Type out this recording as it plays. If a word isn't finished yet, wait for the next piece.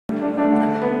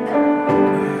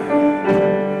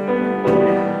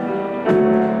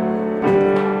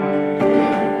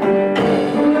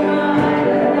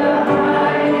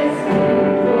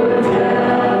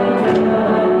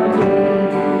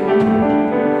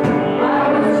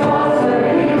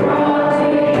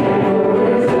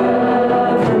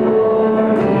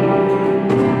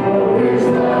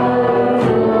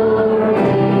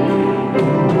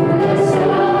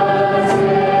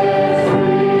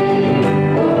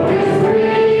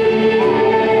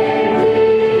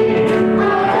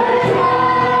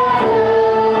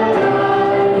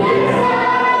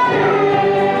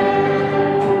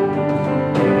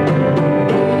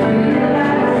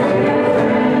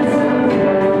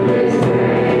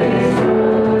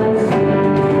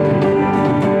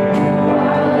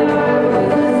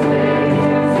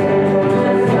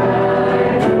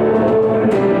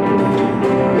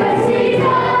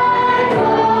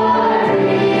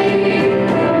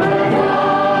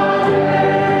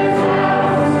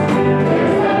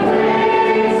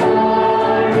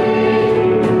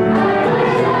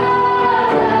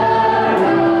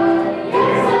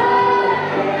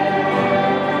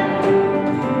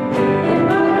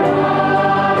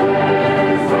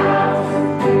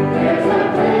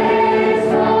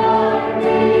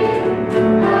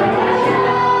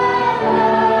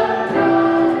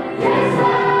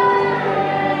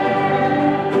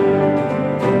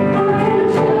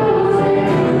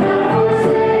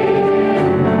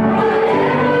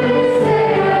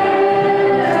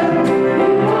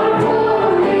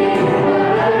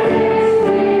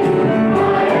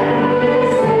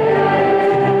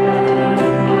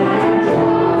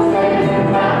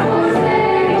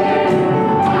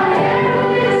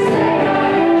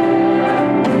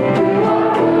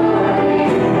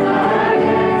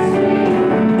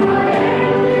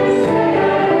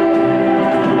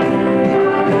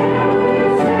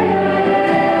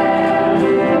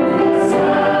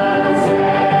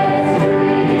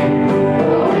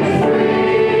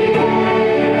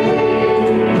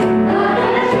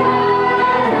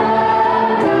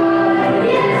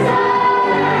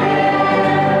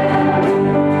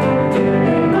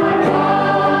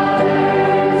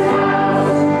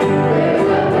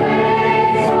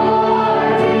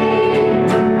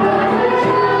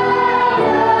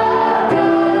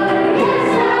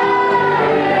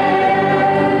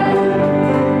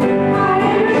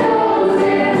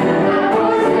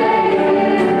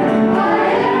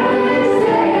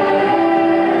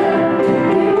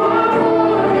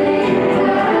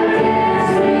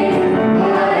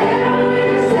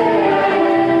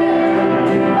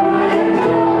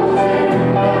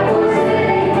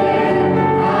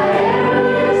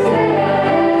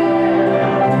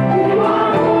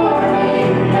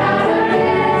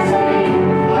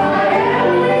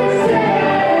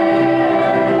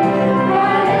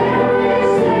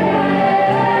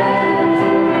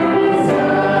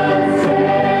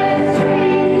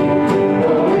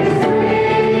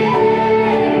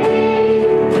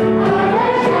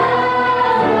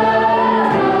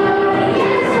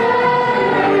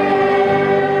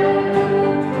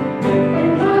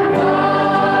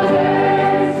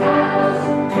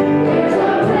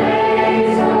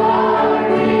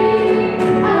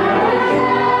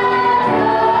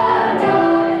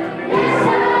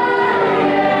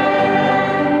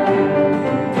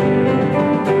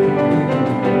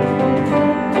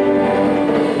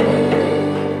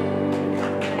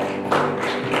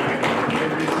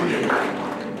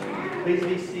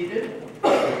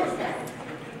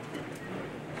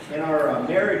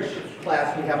marriage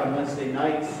class we have on Wednesday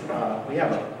nights, we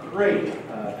have a great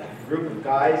group of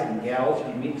guys and gals.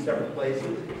 We meet several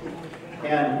places.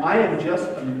 And I am just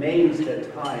amazed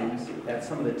at times at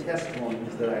some of the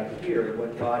testimonies that I hear,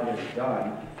 what God has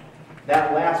done.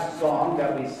 That last song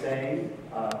that we sang,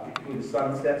 "Who the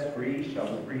sun sets free shall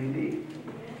be free indeed."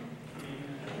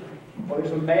 Well,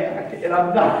 there's a man, and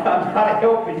I'm not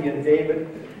helping you, David.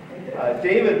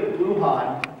 David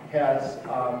Lujan has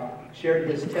shared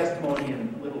his testimony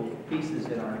in little pieces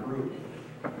in our group.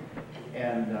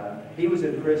 And he was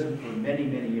in prison for many,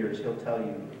 many years, he'll tell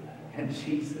you. And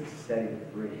Jesus set him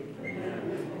free.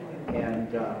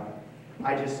 And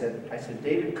I said,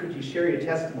 David, could you share your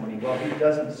testimony? Well, he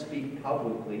doesn't speak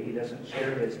publicly. He doesn't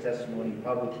share his testimony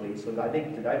publicly. So I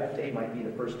think today might be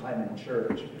the first time in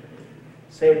church.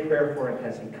 Say a prayer for him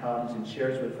as he comes and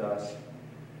shares with us.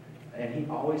 And he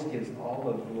always gives all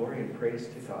the glory and praise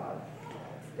to God.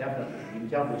 Definitely. You can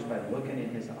tell just by looking in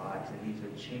his eyes that he's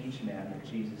a changed man, that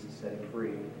Jesus has set him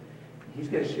free. He's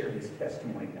going to share his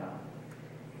testimony now.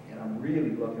 And I'm really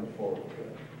looking forward to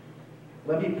it.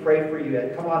 Let me pray for you.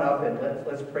 Come on up and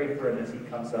let's pray for him as he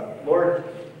comes up. Lord,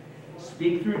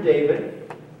 speak through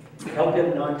David. Help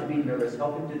him not to be nervous.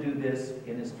 Help him to do this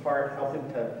in his heart. Help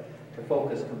him to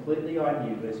focus completely on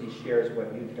you as he shares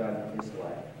what you've done in his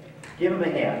life. Give him a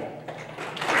hand.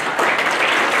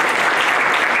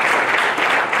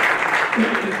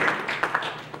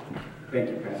 Thank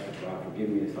you, Pastor Bob, for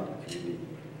giving me this opportunity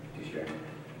to share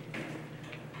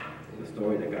the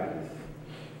story that God has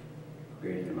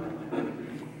created in my life.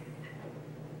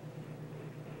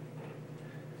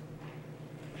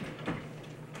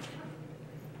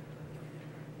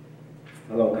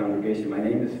 Hello, congregation. My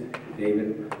name is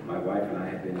David. My wife and I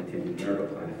have been attending marital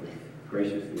classes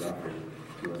graciously offered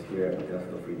to us here at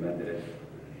Modesto Free Methodist.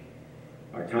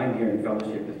 Our time here in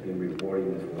fellowship has been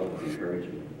rewarding as well as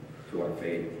encouraging to our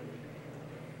faith.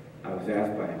 I was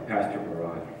asked by Pastor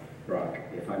Brock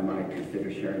if I might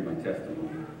consider sharing my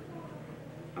testimony.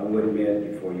 I would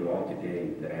admit before you all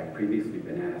today that I have previously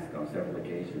been asked on several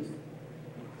occasions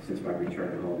since my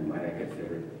return home, might I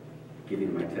consider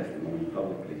giving my testimony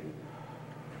publicly.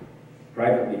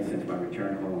 Privately, since my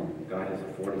return home, God has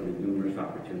afforded me numerous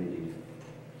opportunities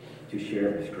to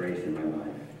share His grace in my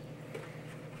life.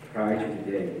 Prior to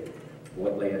today,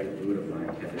 what lay at the root of my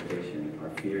hesitation are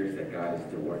fears that God is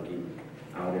still working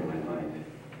out in my life.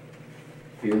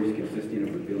 Fears consisting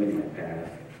of revealing my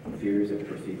past, fears of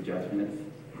perceived judgments.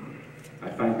 I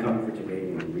find comfort today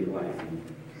in realizing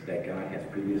that God has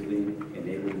previously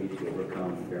enabled me to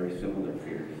overcome very similar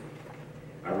fears.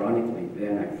 Ironically,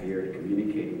 then I feared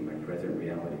communicating my present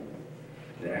reality,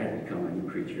 that I had become a new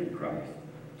creature in Christ,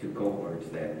 to cohorts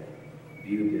that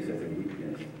viewed this as a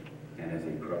weakness and as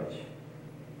a crutch.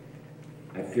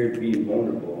 I feared being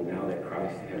vulnerable now that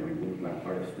Christ had removed my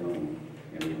heart of stone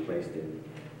and replaced it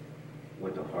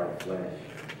with a heart of flesh.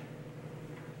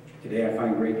 Today I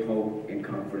find great hope and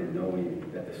comfort in knowing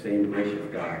that the same gracious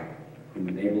God who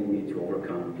enabled me to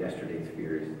overcome yesterday's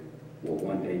fears will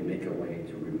one day make a way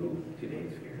to remove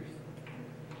today's fears.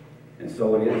 And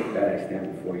so it is that I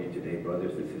stand before you today,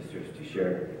 brothers and sisters, to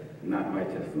share not my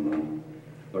testimony,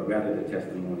 but rather the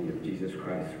testimony of Jesus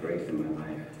Christ's grace in my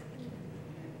life.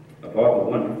 Of all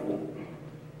the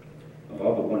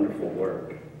wonderful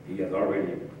work He has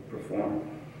already performed,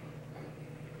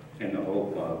 and the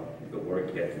hope of the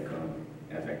work yet to come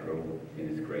as I grow in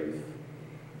His grace.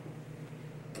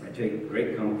 I take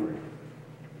great comfort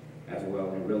as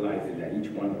well in realizing that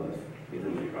each one of us is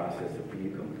in the process of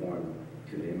being conformed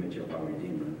to the image of our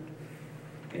Redeemer,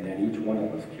 and that each one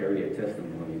of us carry a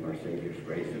testimony of our Savior's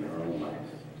grace in our own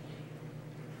lives.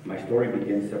 My story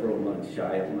begins several months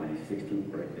shy of my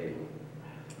 16th birthday,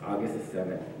 August the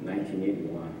 7th,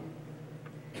 1981.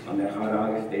 On that hot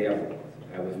August day,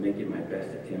 I was making my best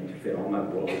attempt to fit all my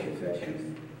worldly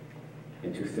possessions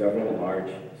into several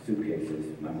large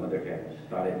suitcases. My mother had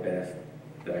thought it best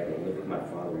that I go live with my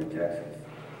father in Texas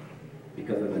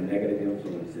because of the negative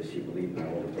influences she believed my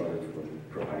older brothers were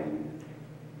providing.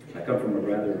 I come from a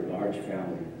rather large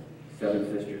family, 7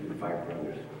 sisters and 5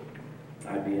 brothers.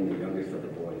 I being the youngest of the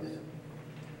boys.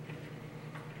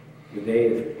 The day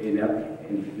is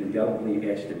indelibly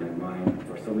etched in my mind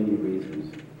for so many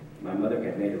reasons. My mother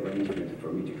had made arrangements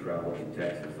for me to travel to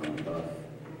Texas on a bus.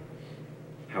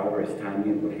 However, as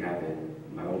timing would have it,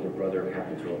 my older brother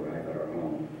happened to arrive at our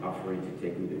home, offering to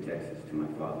take me to Texas to my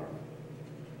father.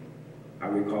 I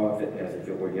recall it as if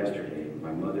it were yesterday,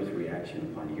 my mother's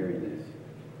reaction upon hearing this.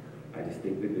 I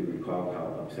distinctly recall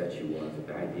how upset she was at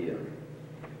the idea,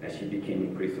 as she became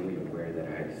increasingly aware that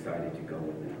I had decided to go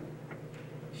with them.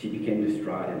 She became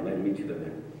distraught and led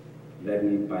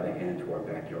me by the hand to our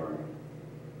backyard.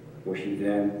 where she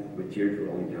then, with tears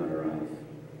rolling down her eyes,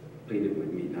 pleaded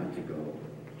with me not to go,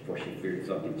 for she feared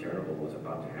something terrible was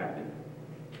about to happen.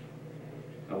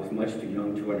 I was much too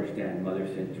young to understand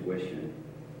mother's intuition.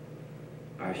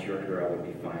 I assured her I would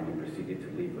be fine and proceeded to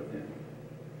leave with them.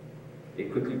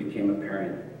 It quickly became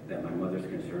apparent that my mother's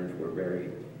concerns were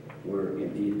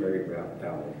indeed very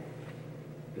valid.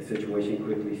 The situation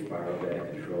quickly spiraled out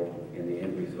of control, and the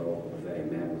end result was that a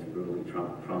man was brutally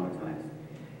traumatized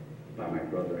by my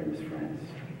brother and his friends.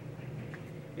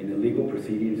 In the legal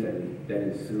proceedings that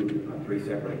ensued on 3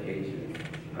 separate occasions,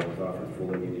 I was offered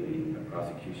full immunity of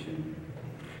prosecution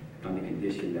on the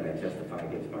condition that I testify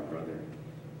against my brother.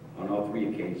 On all 3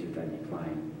 occasions, I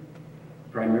declined,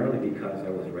 primarily because I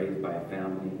was raised by a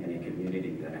family and a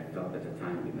community that I felt at the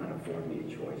time did not afford me a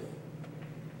choice.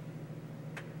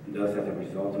 Thus, as a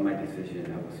result of my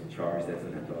decision, I was charged as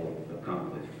an adult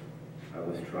accomplice. I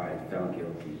was tried, found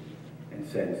guilty, and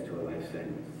sentenced to a life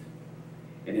sentence.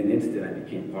 In an instant, I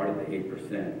became part of the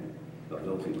 8% of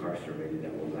those incarcerated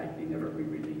that will likely never be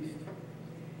released.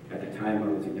 At the time, I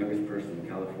was the youngest person in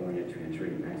California to enter a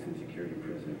maximum security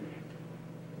prison.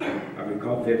 I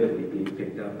recall vividly being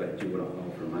picked up at juvenile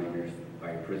hall for minors by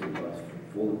a prison bus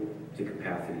full to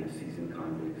capacity of seasoned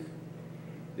convicts.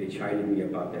 They chided me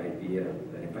about the idea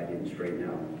that if I didn't straighten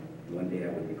out, one day I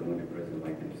would be going to prison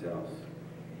like themselves.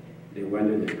 They were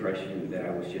under the impression that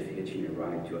I was just hitching a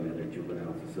ride to another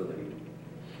juvenile facility.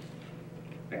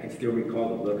 I can still recall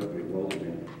the look of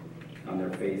bewilderment on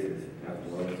their faces, as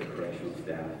well as the correctional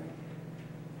staff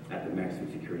at the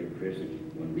maximum security prison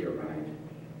when we arrived.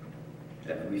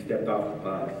 As we stepped off the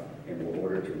bus and were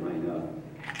ordered to line up,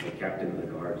 the captain of the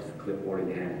guards, clipboard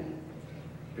in hand,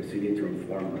 proceeded to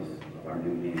inform us of our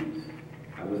new names.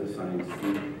 I was assigned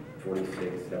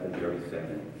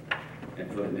C-46-737,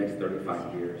 and for the next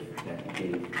 35 years, that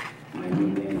became my new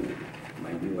name,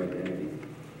 my new identity.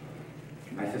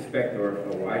 I suspect there are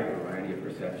a wide variety of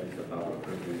perceptions about what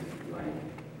prison is like.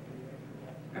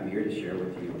 I'm here to share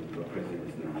with you what prison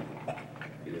is not.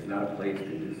 It is not a place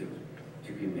conducive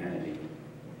to humanity.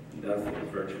 Thus, it is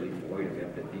virtually void of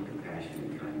empathy, compassion,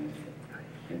 and kindness.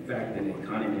 In fact, in the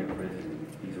economy of prison,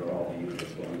 these are all viewed as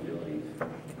vulnerabilities.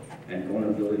 And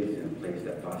vulnerabilities in a place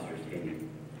that fosters hate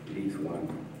leaves one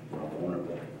while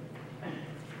vulnerable.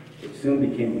 It soon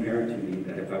became apparent to me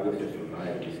that if I was to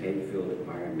survive this hate-filled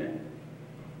environment,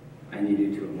 I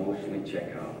needed to emotionally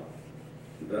check out.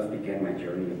 Thus began my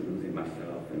journey of losing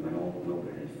myself and my own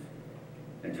wilderness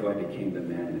until I became the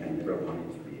man that I never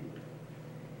wanted to be.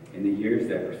 In the years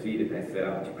that preceded, I set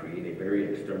out to create a very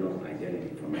external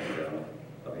identity for myself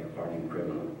of a hardened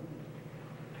criminal.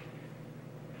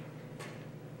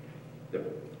 The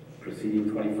preceding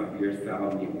 25 years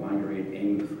found me wandering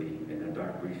aimlessly in the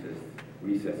dark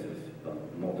recesses of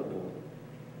multiple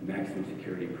maximum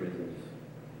security prisons,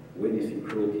 witnessing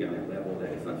cruelty on a level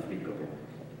that is unspeakable.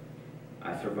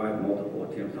 I survived multiple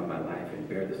attempts on my life and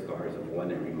bear the scars of one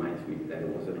that reminds me that it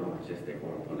wasn't all just a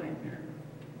horrible nightmare.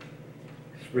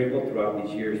 Sprinkled throughout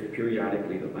these years,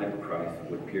 periodically the light of Christ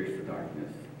would pierce the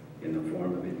darkness in the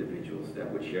form of individuals that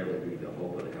would share with me the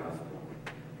hope of the gospel.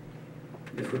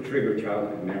 This would trigger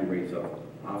childhood memories of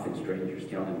often strangers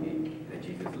telling me that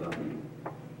Jesus loved me.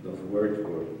 Those words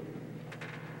were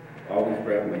always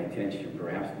grabbed my attention,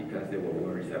 perhaps because they were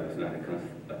words I was not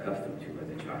accustomed to as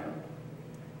a child.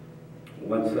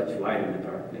 One such light in the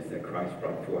darkness that Christ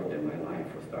brought forth in my life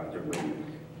was Dr.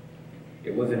 Williams.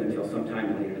 It wasn't until some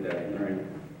time later that I learned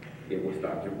it was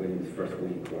Dr. Williams' first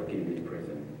week working in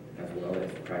prison, as well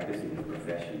as practicing his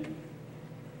profession.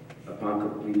 Upon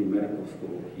completing medical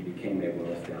school, he became a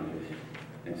well-established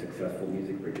and successful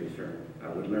music producer. I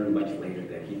would learn much later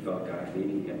that he felt God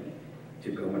leading him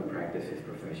to go and practice his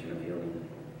profession of healing.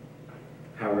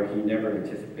 However, he never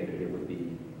anticipated it would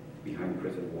be behind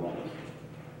prison walls,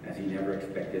 as he never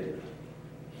expected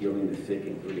healing the sick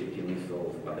included healing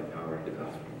souls by the power of the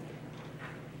gospel.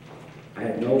 I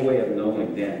had no way of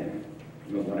knowing then,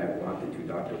 when I walked into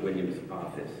Dr. Williams'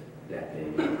 office that day,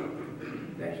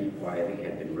 that he quietly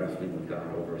had been wrestling with God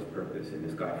over his purpose in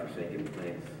this God-forsaken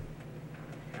place.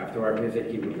 After our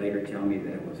visit, he would later tell me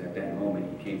that it was at that moment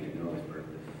he came to know his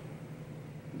purpose.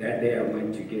 That day I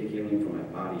went to get healing for my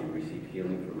body and received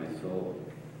healing for my soul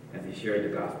as he shared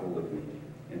the gospel with me.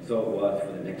 And so it was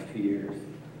for the next 2 years.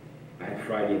 I had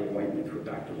Friday appointments with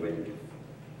Dr. Williams.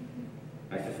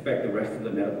 I suspect the rest of the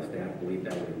medical staff believed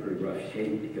I was in pretty rough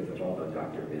shape because of all the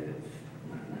doctor visits.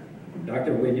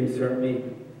 Dr. Williams certainly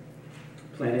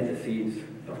planted the seeds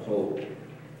of hope.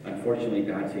 Unfortunately,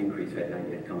 God's increase had not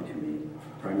yet come to me,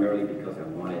 primarily because I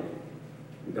wanted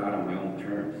God on my own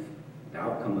terms. The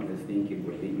outcome of this thinking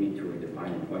would lead me to a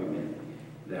divine appointment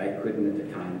that I couldn't at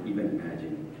the time even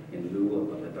imagine in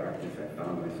lieu of the darkness I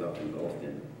found myself engulfed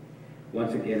in.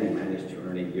 Once again, I managed to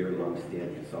earn a year-long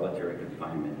stint in solitary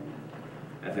confinement.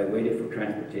 As I waited for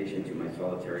transportation to my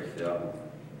solitary cell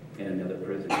in another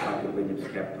prison, Dr. Williams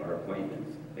kept our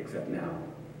appointments, except now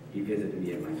he visited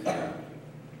me at my cell.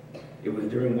 It was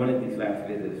during one of these last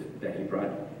visits that he brought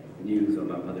news of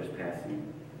my mother's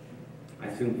passing.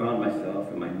 I soon found myself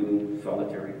in my new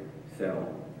solitary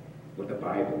cell with the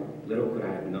Bible. Little could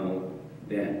I have known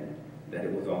then that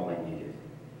it was all I needed.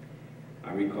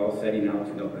 I recall setting out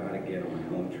to know God again on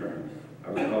my own terms. I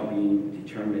recall being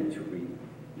determined to read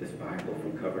this Bible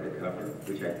from cover to cover,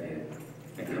 which I did,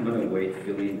 and coming away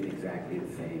feeling exactly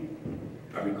the same.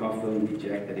 I recall feeling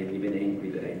dejected and even angry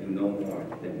that I knew no more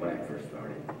than when I first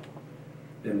started.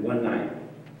 Then one night,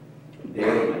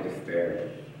 there in my despair,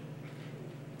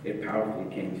 it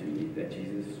powerfully came to me that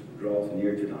Jesus draws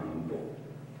near to the humble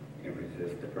and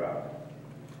resists the proud.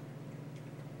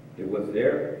 It was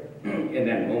there in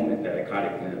that moment that I caught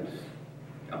a glimpse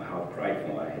of how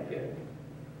prideful I had been.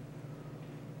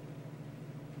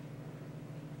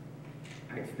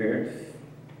 I experienced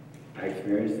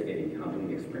a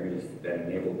humbling experience that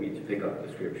enabled me to pick up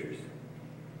the scriptures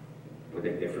with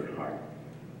a different heart.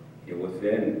 It was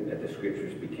then that the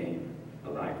scriptures became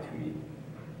alive to me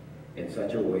in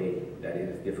such a way that it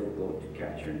is difficult to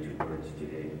capture into words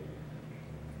today.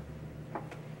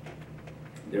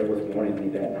 There was born in me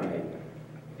that night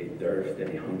a thirst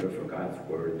and a hunger for God's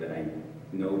word that I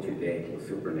know today was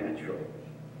supernatural.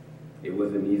 It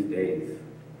was in these days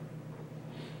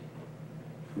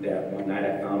that one night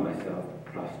I found myself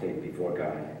prostrate before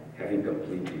God, having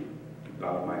completely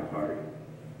bowed my heart,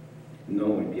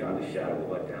 knowing beyond a shadow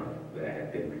of a doubt that I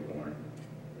had been reborn.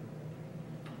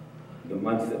 The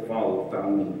months that followed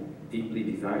found me deeply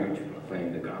desiring to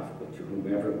proclaim the gospel to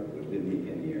whomever would lend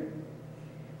me an ear.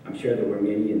 I'm sure there were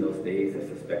many in those days that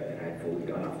suspected I had fully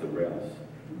gone off the rails.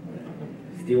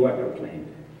 Still I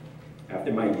proclaimed.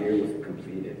 After my year was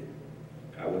completed,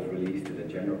 I was released to the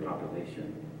general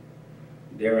population.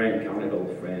 There I encountered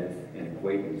old friends and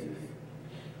acquaintances.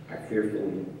 I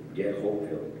fearfully, yet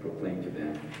hopefully, proclaimed to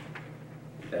them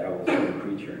that I was a new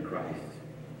creature in Christ.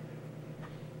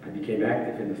 I became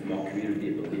active in the small community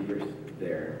of believers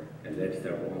there and led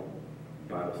several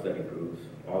Bible study groups,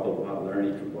 all the while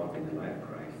learning to walk in the light of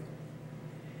Christ.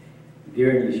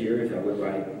 During these years, I would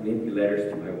write lengthy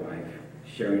letters to my wife,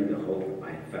 sharing the hope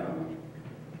I had found.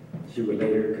 She would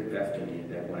later confess to me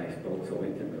that when I spoke so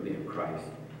intimately of Christ,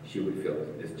 she would feel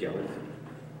this jealousy.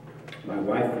 My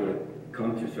wife would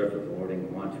come to serve the Lord and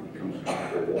want to become a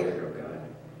powerful warrior of God.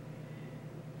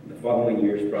 The following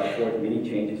years brought forth many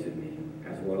changes in me,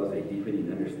 as well as a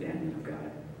deepening understanding of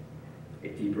God, a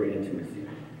deeper intimacy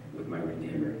with my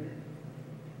Redeemer.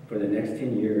 For the next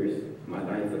 10 years, my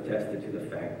life attested to the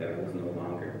fact that I was no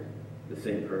longer the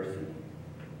same person.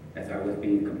 As I was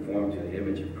being conformed to the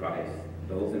image of Christ,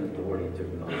 those in authority took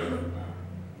notice.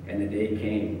 And the day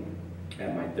came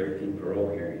at my 13th parole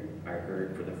hearing, I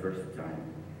heard for the first time,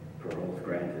 parole is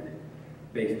granted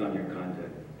based on your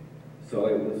conduct. So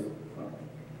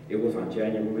it was on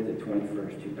January the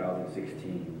 21st,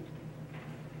 2016.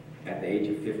 At the age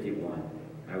of 51,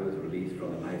 I was released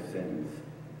from a life sentence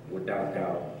without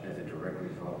doubt as a direct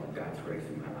result of God's grace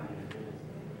in my life.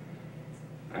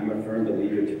 I'm a firm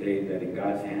believer today that in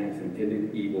God's hands,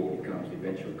 intended evil becomes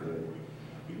eventual good.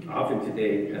 Often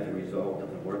today, as a result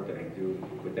of the work that I do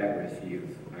with at-risk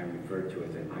youth, I am referred to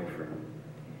as a lifer.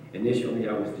 Initially,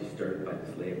 I was disturbed by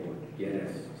this label, yet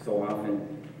as so often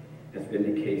has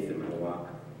been the case in my walk,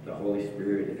 the Holy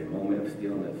Spirit, in a moment of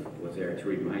stillness, was there to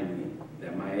remind me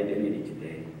that my identity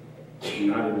today is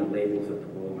not in the labels that the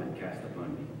world might cast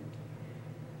upon me.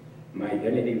 My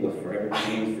identity was forever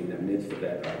changed in the midst of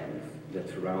that darkness that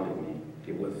surrounded me.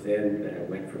 It was then that I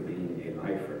went from being a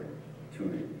lifer to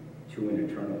an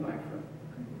eternal lifer.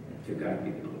 To God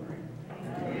be the glory.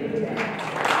 Amen.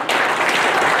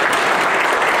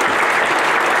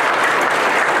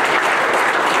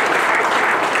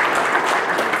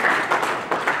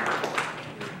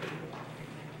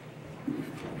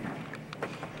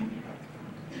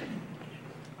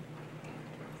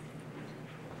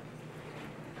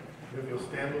 If you'll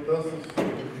stand with us as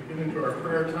we get into our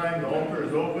prayer time, the altar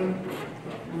is open.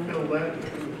 Feel led,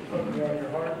 something on your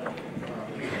heart.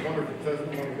 Just a wonderful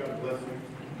testimony. God bless you.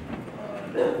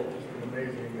 Just an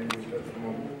amazing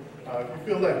testimony. If you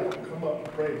feel led, come up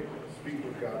and pray. Speak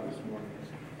with God this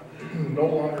morning. No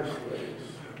longer slaves.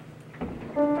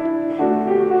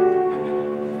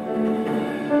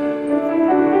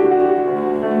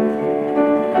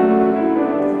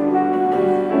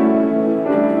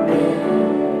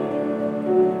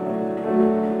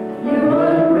 You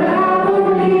are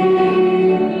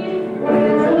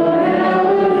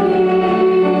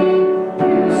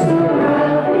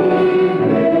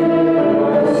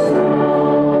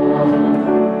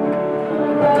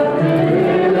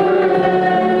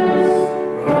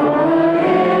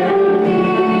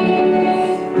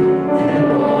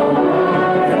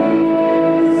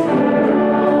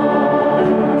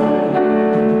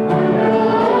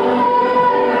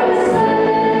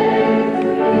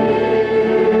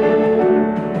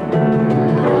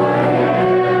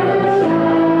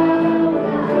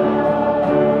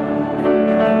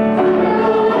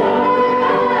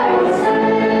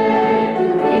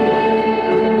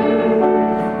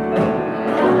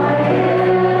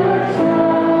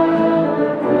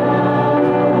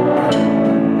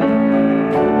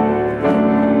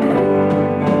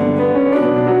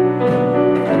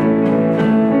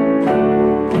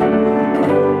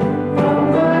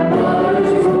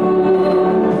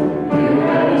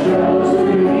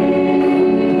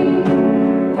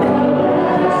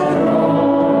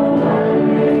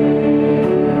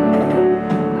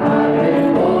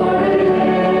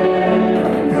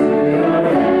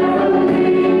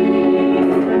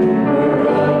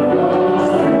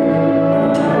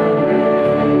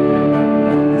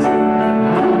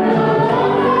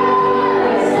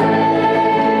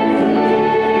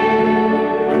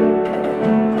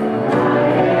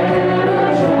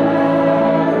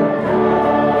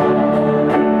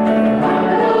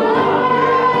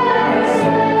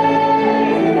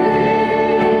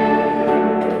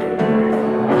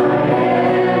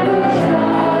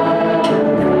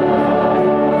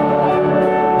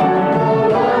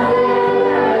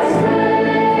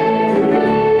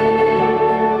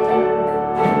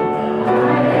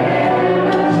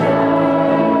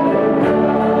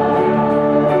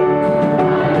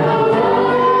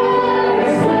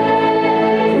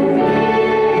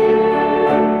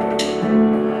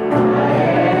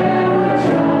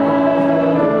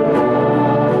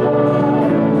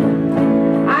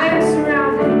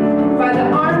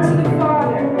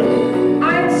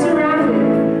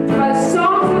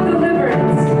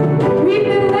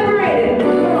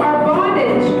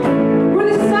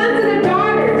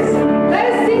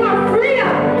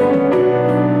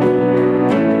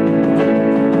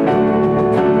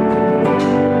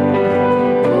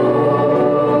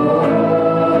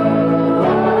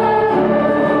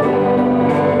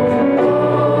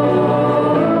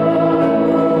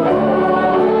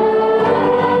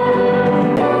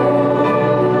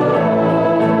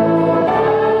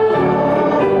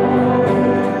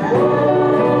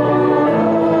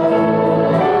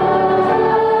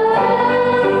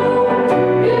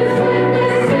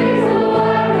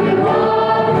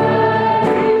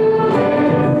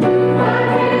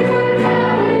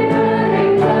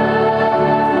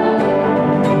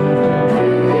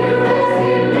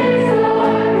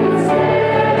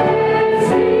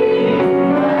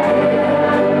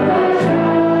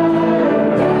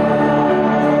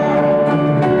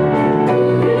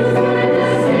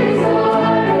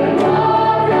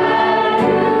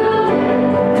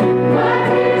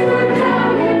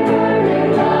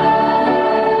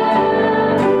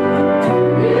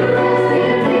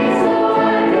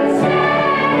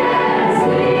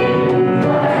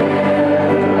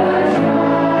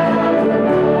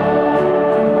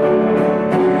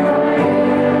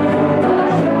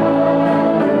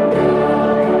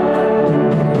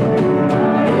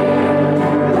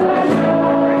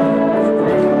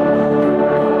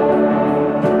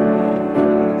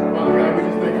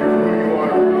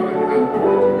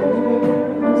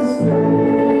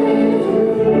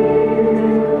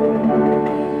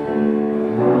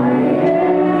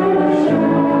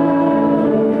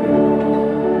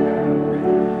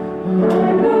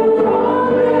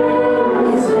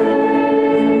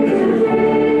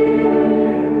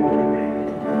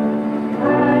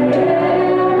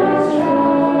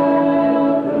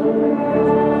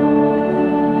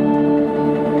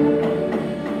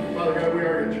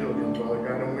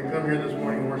here this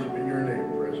morning worshiping your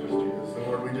name, precious Jesus. And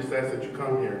Lord, we just ask that you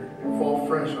come here and fall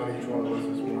fresh on each one of us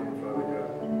this morning, Father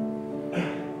God.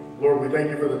 Lord, we thank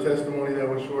you for the testimony that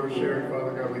was shared,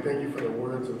 Father God. We thank you for the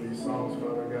words of these songs,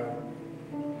 Father God.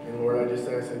 And Lord, I just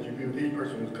ask that you be with each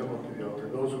person who's come up to the altar,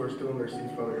 those who are still in their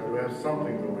seats, Father God, who have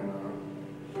something going on.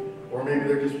 Or maybe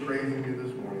they're just praising you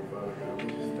this morning, Father God.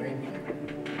 We just thank you.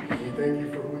 We thank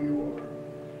you for who you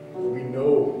are. We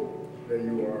know that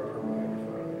you are our provider,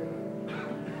 Father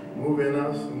God. Move in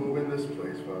us, move in this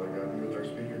place, Father God. Be with our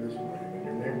speaker this morning. In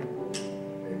your name,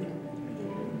 amen.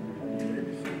 You may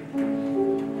be seated.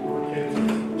 For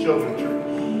Kansas Children's Church.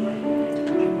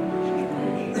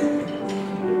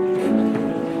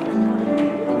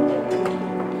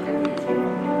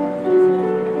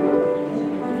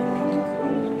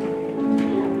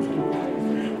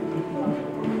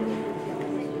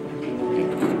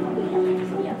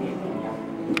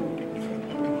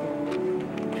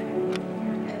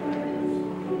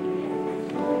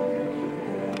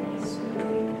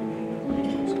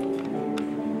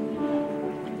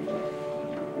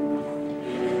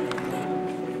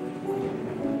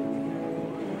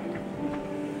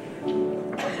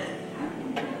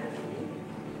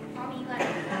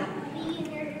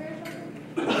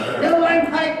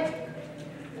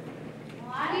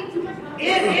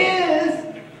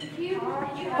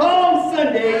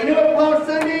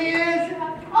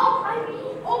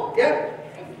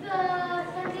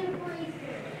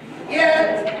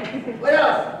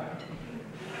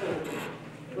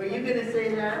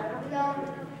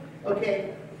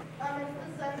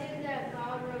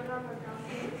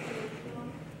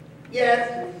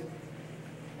 Yes.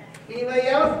 Anybody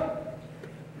else?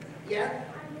 Yeah.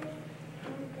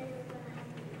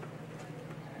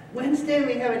 Wednesday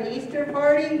we have an Easter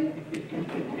party?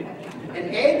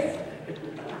 And eggs?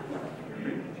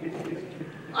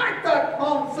 I thought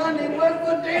Palm Sunday was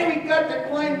the day we got to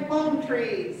climb palm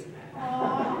trees.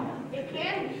 It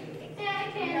can be. It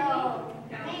can be.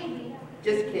 Maybe.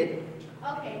 Just kidding.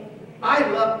 Okay. I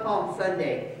love Palm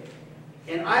Sunday.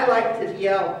 And I like to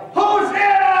yell, Hosanna!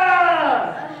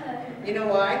 You know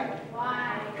why?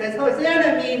 Why? Because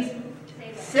Hosanna means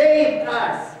save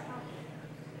us.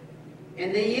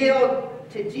 And they yelled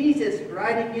to Jesus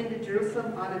riding into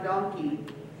Jerusalem on a donkey,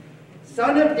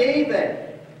 Son of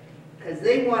David, because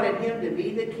they wanted him to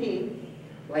be the king,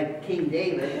 like King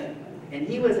David. And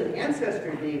he was an ancestor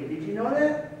of David. Did you know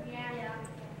that? Yeah.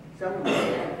 Some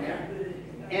yeah.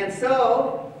 And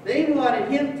so they wanted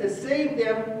him to save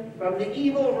them from the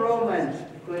evil Romans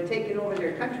who had taken over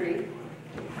their country.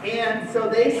 And so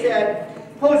they said,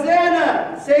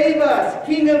 Hosanna, save us,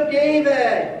 King of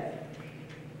David.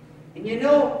 And you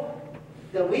know,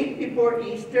 the week before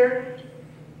Easter,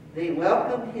 they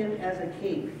welcomed him as a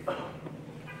king.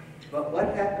 But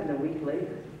what happened a week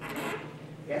later?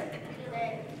 Yeah?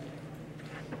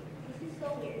 This is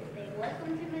so weird. They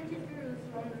welcomed him into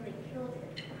Jerusalem and they killed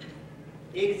him.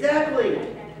 Exactly.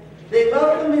 They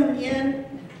welcome him in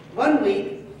one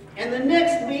week, and the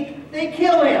next week they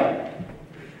kill him.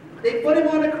 They put him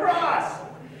on a cross.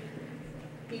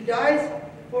 He dies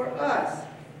for us.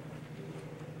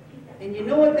 And you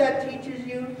know what that teaches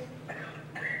you?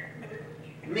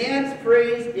 Man's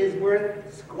praise is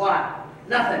worth squat.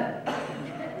 Nothing.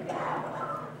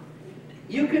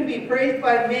 You can be praised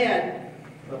by men,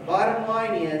 but bottom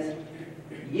line is,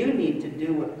 you need to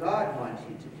do what God wants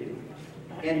you to do.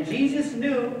 And Jesus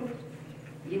knew,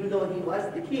 even though he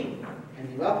was the king, and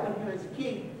he welcomed him as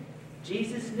king,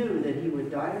 Jesus knew that he would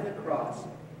die on the cross,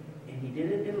 and he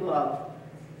did it in love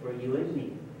for you and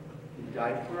me. He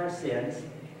died for our sins,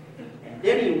 and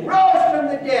then he rose from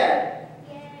the dead.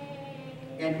 Yay!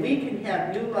 And we can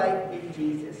have new life in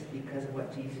Jesus because of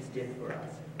what Jesus did for us.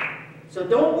 So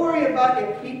don't worry about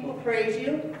if people praise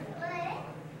you. What?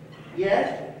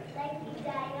 Yes? Like he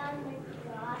died on the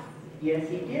cross? Yes,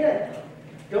 he did.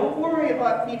 Don't worry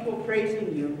about people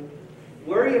praising you.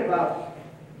 Worry about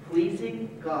pleasing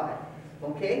God.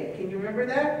 Okay? Can you remember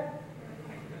that?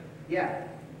 Yeah.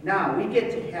 Now, we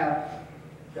get to have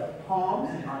the palms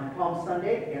on Palm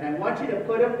Sunday, and I want you to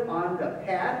put them on the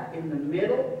path in the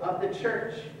middle of the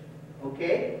church,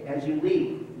 okay, as you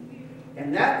leave.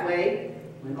 And that way,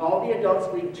 when all the adults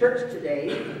leave church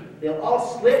today, they'll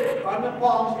all slip on the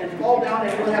palms and fall down,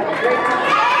 and we'll have a great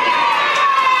time.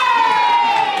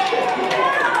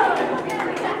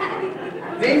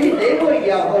 Maybe they will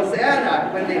yell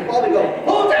Hosanna when they fall. They go,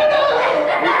 Hosanna!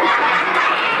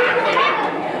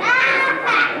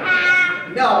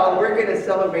 No, we're going to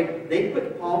celebrate. They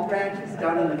put palm branches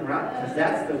down on the ground because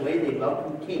that's the way they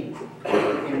welcome kings.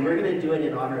 And we're going to do it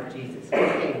in honor of Jesus.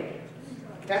 Okay.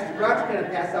 Pastor Brock's going to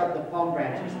pass out the palm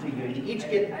branches to you. You each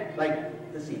get like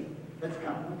Let's see. Let's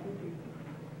count. 1, 2,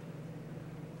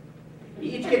 3.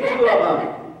 You each get 2 of them.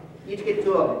 Each get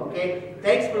 2 of them, okay?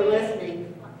 Thanks for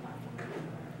listening.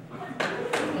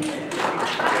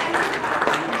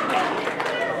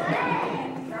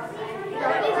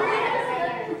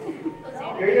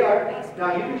 Here you are.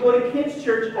 Now you can go to kids'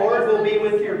 church or go be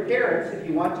with your parents if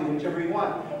you want to, whichever you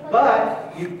want.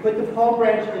 But you put the palm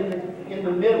branch in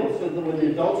the middle so that when the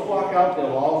adults walk out,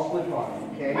 they'll all slip on them,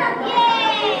 okay?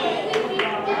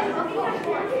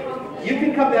 You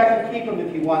can come back and keep them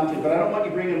if you want to, but I don't want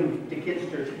you bringing them to kids'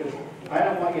 church because I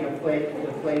don't want you to play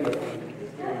with them.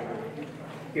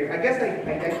 Here, I guess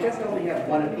I only have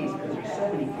 1 apiece because there's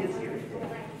so many kids here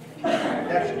today.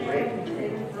 That's great.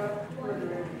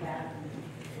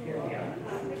 Here we are.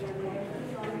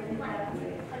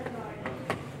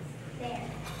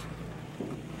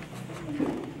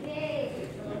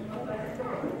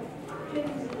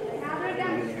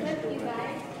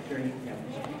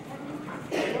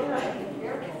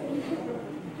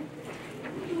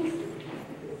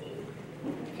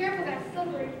 Careful, that's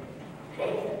silver.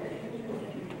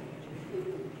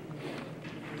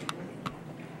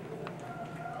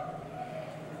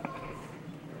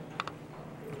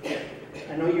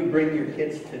 I know you bring your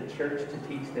kids to church to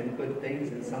teach them good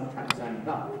things, and sometimes I'm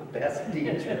not the best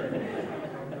teacher.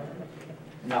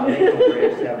 No, they go for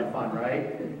just having fun,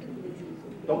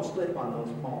 right? Don't slip on those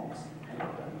palms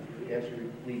as you're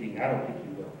leaving. I don't think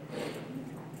you will.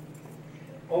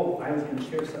 Oh, I was going to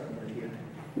share something with you.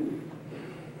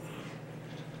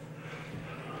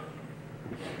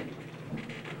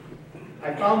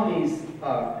 I found these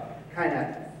kind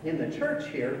of in the church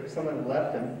here. Someone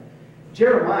left them.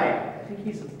 Jeremiah, I think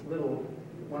he's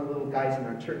one of the little guys in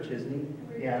our church, isn't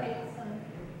he? Yeah.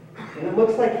 And it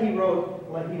looks like he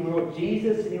wrote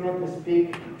Jesus, and he wrote this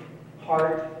big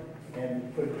heart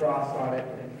and put a cross on it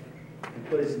and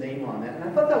put his name on that. And I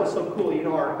thought that was so cool. You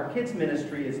know, our kids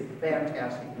ministry is a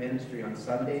fantastic ministry on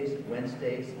Sundays and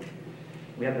Wednesdays.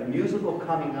 We have a musical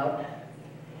coming up.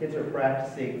 Kids are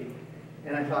practicing.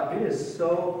 And I thought it is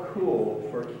so cool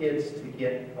for kids to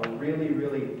get a really,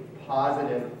 really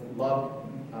positive love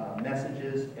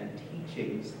messages and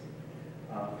teachings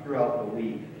throughout the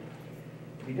week.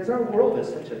 Because our world is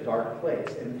such a dark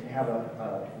place, and to have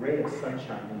a ray of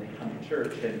sunshine when they come to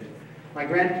church. And my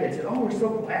grandkids said, oh, we're so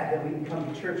glad that we can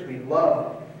come to church. We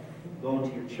love going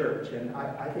to your church. And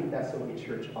I think that's the way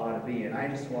church ought to be. And I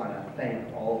just want to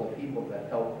thank all the people that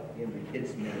help in the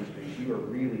kids' ministries. You are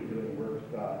really doing the work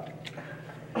of God.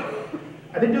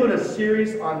 I've been doing a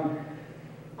series on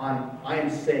I Am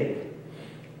Saved.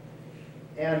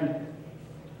 And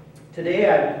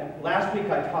last week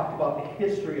I talked about the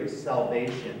history of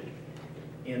salvation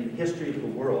in the history of the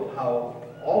world, how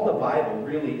all the Bible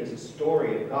really is a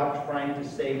story of God trying to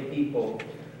save people.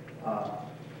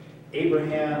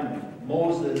 Abraham, and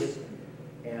Moses,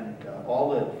 and all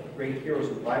the great heroes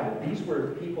of the Bible, these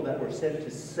were people that were sent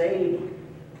to save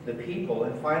the people,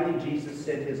 and finally Jesus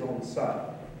sent his own son.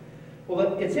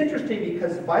 Well, it's interesting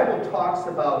because the Bible talks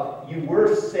about you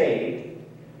were saved.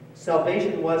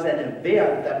 Salvation was an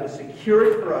event that was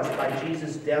secured for us by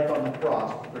Jesus' death on the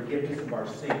cross, forgiveness of our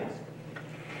sins.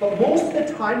 But most of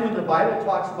the time when the Bible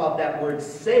talks about that word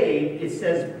saved, it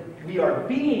says we are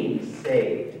being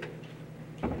saved.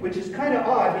 Which is kind of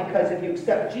odd because if you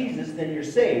accept Jesus, then you're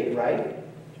saved, right?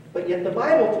 But yet the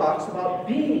Bible talks about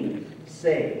being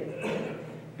saved.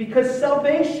 Because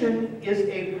salvation is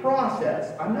a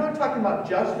process. I'm not talking about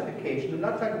justification. I'm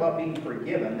not talking about being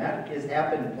forgiven. That has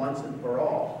happened once and for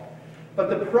all. But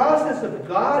the process of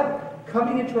God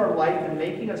coming into our life and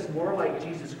making us more like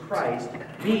Jesus Christ,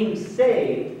 being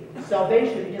saved,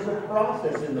 salvation is a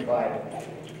process in the Bible.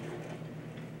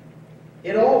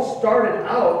 It all started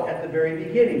out at the very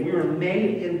beginning. We were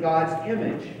made in God's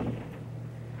image.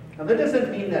 Now that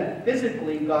doesn't mean that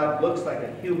physically God looks like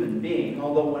a human being,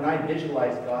 although when I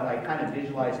visualize God, I kind of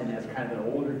visualize him as kind of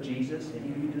an older Jesus.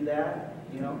 Any of you do that?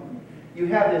 You know? You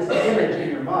have this image in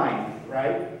your mind,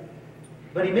 right?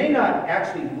 But he may not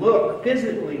actually look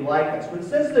physically like us. When it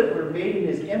says that we're made in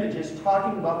his image, it's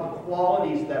talking about the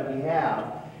qualities that we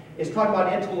have. It's talking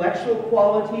about intellectual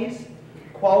qualities,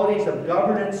 qualities of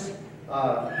governance.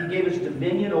 He gave us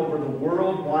dominion over the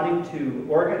world, wanting to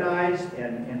organize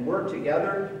and work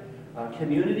together,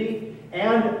 community,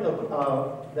 and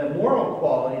the moral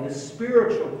quality, the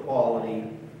spiritual quality.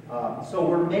 So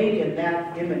we're made in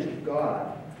that image of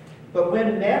God. But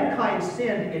when mankind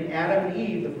sinned in Adam and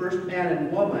Eve, the first man and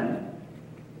woman,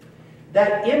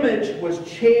 that image was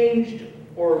changed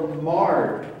or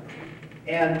marred.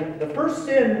 And the first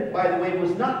sin, by the way,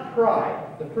 was not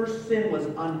pride. The first sin was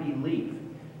unbelief.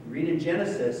 Read in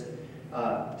Genesis,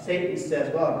 Satan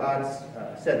says, well, God's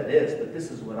said this, but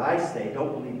this is what I say,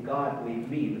 don't believe God, believe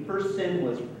me. The first sin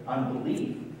was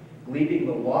unbelief, believing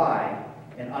the lie,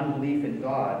 and unbelief in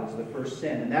God was the first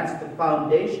sin. And that's the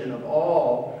foundation of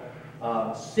all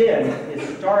sin.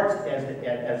 It starts as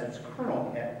its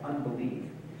kernel at unbelief.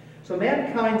 So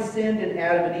mankind sinned in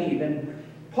Adam and Eve, and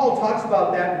Paul talks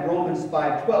about that in Romans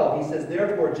 5:12. He says,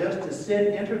 therefore, just as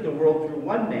sin entered the world through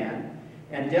one man,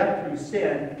 and death through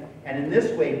sin, and in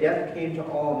this way death came to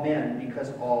all men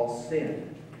because all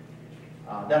sinned.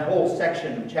 That whole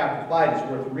section of chapter 5 is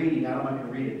worth reading. I don't want to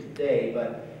read it today,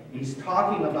 but he's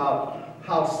talking about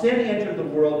how sin entered the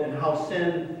world and how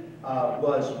sin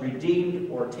was redeemed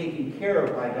or taken care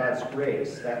of by God's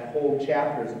grace. That whole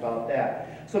chapter is about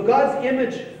that. So God's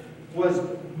image was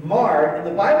marred, and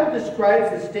the Bible describes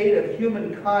the state of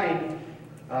humankind,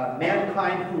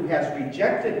 mankind who has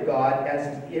rejected God,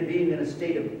 as it being in a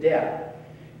state of death.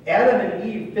 Adam and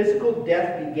Eve, physical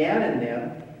death began in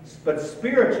them, but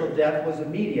spiritual death was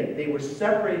immediate. They were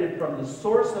separated from the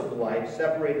source of life,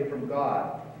 separated from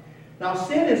God. Now,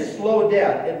 sin is slow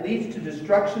death. It leads to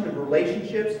destruction of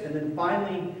relationships, and then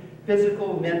finally,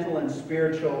 physical, mental, and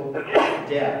spiritual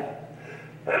death.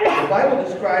 The Bible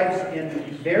describes in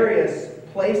various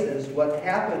places what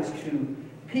happens to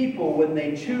people when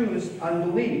they choose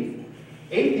unbelief.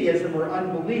 Atheism or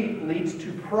unbelief leads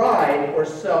to pride or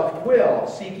self-will,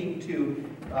 seeking to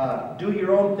do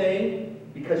your own thing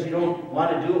because you don't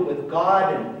want to do it with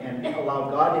God and allow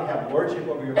God to have lordship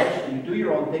over your life. So you do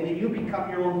your own thing and you become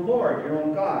your own Lord, your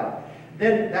own God.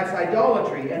 Then that's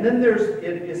idolatry. And then it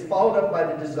is followed up by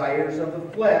the desires of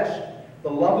the flesh, the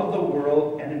love of the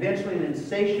world, and eventually an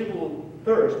insatiable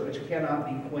thirst which cannot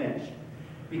be quenched.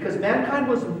 Because mankind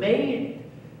was made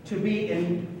to be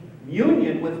in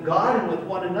union with God and with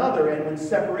one another, and when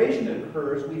separation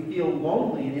occurs, we feel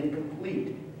lonely and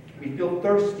incomplete. We feel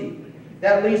thirsty.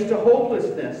 That leads to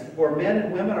hopelessness, for men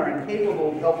and women are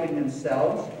incapable of helping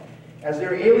themselves, as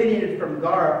they're alienated from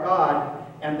God,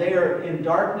 and they are in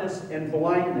darkness and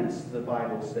blindness, the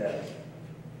Bible says.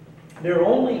 Their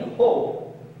only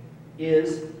hope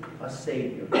is a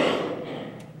Savior.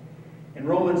 In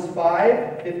Romans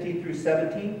 5:15 through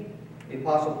 17, the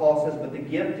Apostle Paul says, but the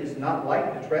gift is not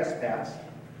like the trespass.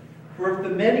 For if the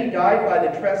many died by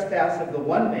the trespass of the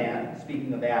one man,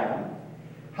 speaking of Adam,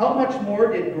 how much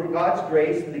more did God's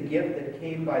grace and the gift that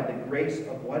came by the grace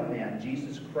of one man,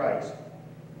 Jesus Christ,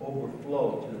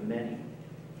 overflow to the many?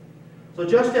 So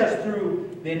just as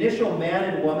through the initial man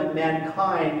and woman,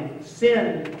 mankind,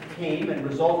 sin came and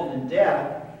resulted in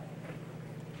death,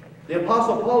 the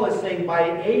Apostle Paul is saying by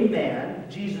a man,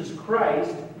 Jesus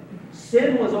Christ,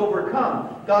 sin was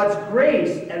overcome. God's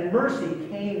grace and mercy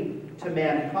came to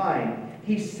mankind.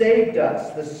 He saved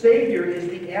us. The Savior is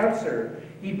the answer.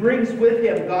 He brings with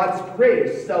him God's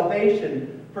grace,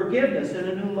 salvation, forgiveness, and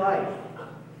a new life.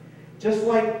 Just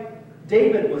like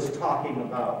David was talking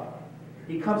about.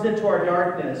 He comes into our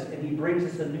darkness and he brings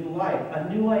us a new life,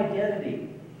 a new identity.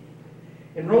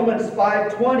 In Romans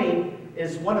 5:20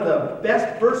 is one of the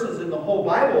best verses in the whole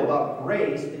Bible about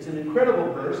grace. It's an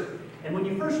incredible verse. And when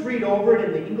you first read over it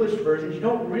in the English version, you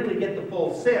don't really get the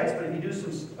full sense, but if you do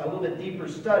a little bit deeper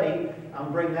study, I'll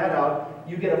bring that out,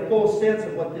 you get a full sense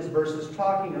of what this verse is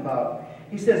talking about.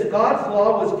 He says, God's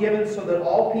law was given so that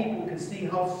all people could see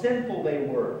how sinful they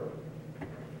were.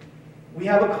 We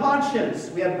have a conscience.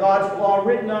 We have God's law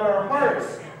written on our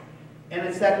hearts. And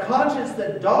it's that conscience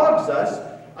that dogs us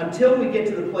until we get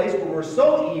to the place where we're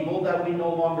so evil that we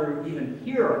no longer even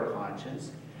hear our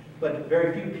conscience. But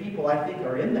very few people, I think,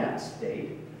 are in that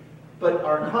state. But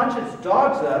our conscience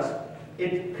dogs us.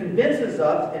 It convinces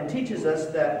us and teaches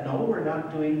us that, no, we're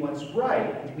not doing what's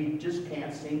right. We just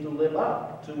can't seem to live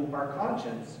up to our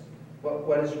conscience,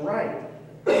 what is right.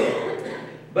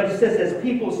 But it says, as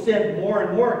people sinned more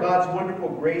and more, God's wonderful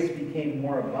grace became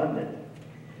more abundant.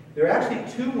 There are actually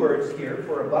two words here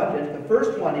for abundant. The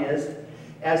first one is,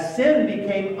 as sin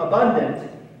became abundant.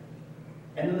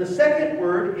 And then the second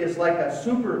word is like a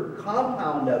super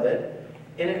compound of it,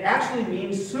 and it actually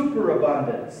means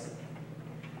superabundance.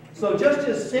 So just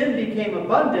as sin became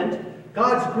abundant,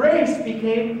 God's grace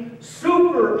became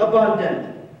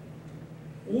superabundant.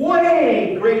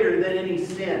 Way greater than any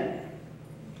sin.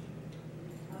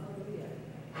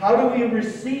 How do we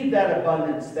receive that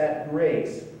abundance, that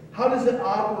grace? How does it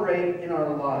operate in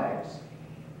our lives?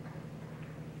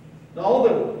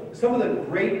 Some of the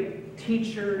great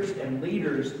teachers and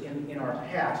leaders in our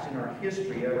past, in our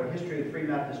history of Free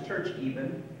Methodist Church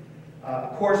even.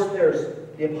 Of course, there's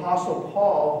the Apostle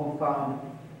Paul, who found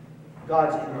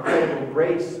God's incredible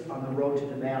grace on the road to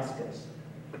Damascus.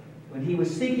 When he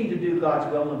was seeking to do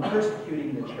God's will and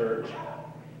persecuting the church,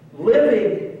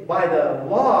 living by the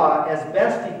law as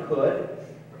best he could,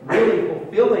 really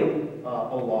fulfilling the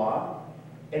law,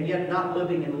 and yet not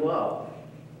living in love.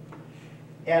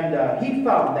 And he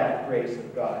found that grace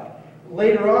of God.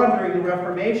 Later on, during the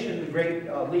Reformation, the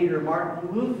great leader Martin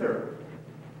Luther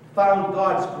found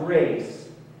God's grace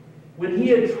when he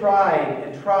had tried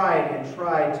and tried and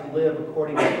tried to live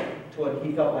according to what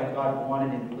he felt like God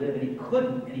wanted him to live, and he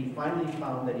couldn't, and he finally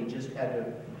found that he just had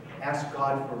to ask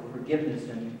God for forgiveness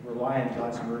and rely on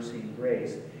God's mercy and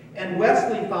grace. And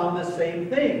Wesley found the same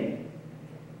thing.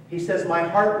 He says, my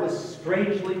heart was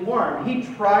strangely warmed. He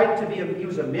tried to be, he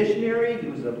was a missionary, he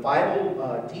was a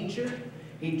Bible teacher.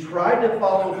 He tried to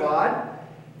follow God,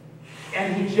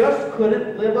 and he just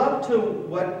couldn't live up to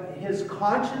what his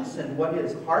conscience and what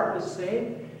his heart was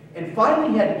saying. And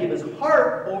finally he had to give his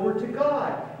heart over to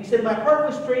God. He said, my heart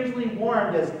was strangely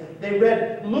warmed as they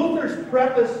read Luther's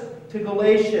preface to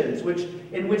Galatians,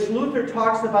 in which Luther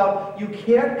talks about you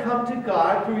can't come to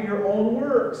God through your own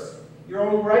works, your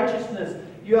own righteousness.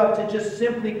 You have to just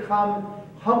simply come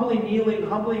humbly kneeling,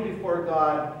 humbly before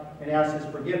God and ask his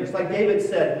forgiveness. Like David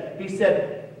said,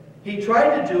 he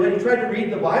tried to do it. He tried to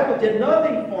read the Bible, did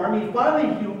nothing for him. He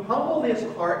finally humbled his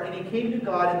heart and he came to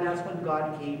God, and that's when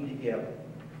God came to him.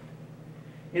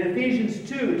 In Ephesians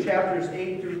 2, chapters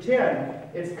 8 through 10,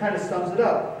 it kind of sums it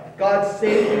up. God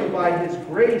saved you by his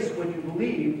grace when you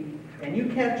believe, and you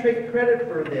can't take credit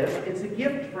for this. It's a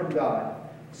gift from God.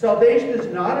 Salvation is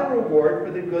not a reward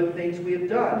for the good things we have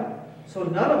done, so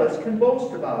none of us can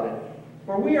boast about it.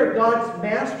 For we are God's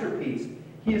masterpiece.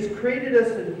 He has created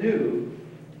us anew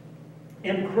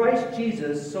in Christ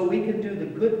Jesus so we can do the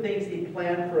good things he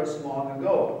planned for us long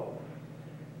ago.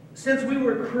 Since we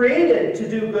were created to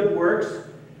do good works,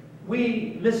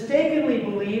 we mistakenly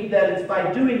believe that it's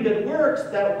by doing good works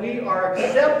that we are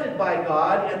accepted by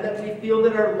God and that we feel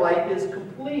that our life is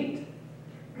complete.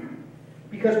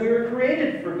 Because we were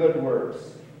created for good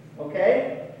works.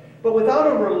 Okay? But without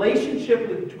a relationship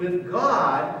with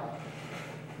God,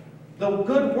 the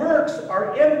good works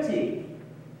are empty.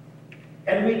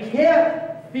 And we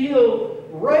can't feel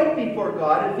right before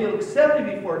God and feel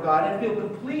accepted before God and feel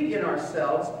complete in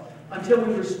ourselves until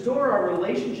we restore our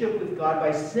relationship with God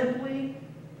by simply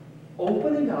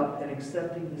opening up and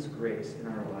accepting his grace in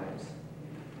our lives.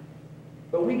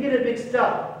 But we get it mixed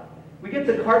up. We get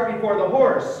the cart before the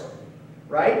horse,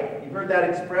 right? You've heard that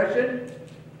expression?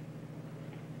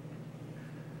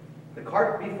 The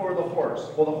cart before the horse.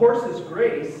 Well, the horse is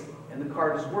grace and the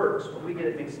cart is works, but we get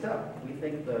it mixed up. We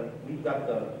think we've got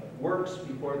the works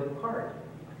before the cart,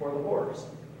 before the horse.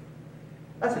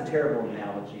 That's a terrible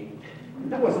analogy.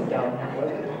 That wasn't down there,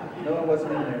 was it? No, it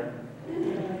wasn't in there.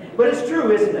 But it's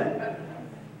true, isn't it?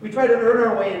 We try to earn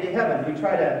our way into heaven. We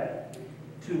try to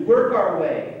work our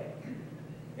way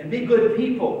and be good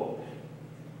people.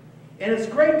 And it's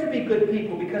great to be good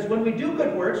people because when we do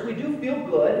good works, we do feel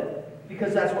good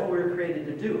because that's what we were created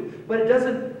to do. But it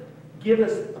doesn't give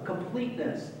us a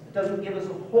completeness. It doesn't give us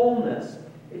a wholeness.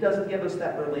 It doesn't give us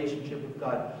that relationship with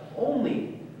God.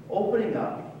 Only opening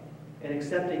up and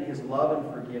accepting his love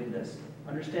and forgiveness,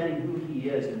 understanding who he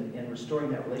is and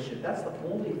restoring that relationship, that's the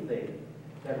only thing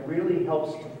that really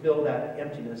helps to fill that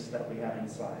emptiness that we have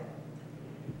inside.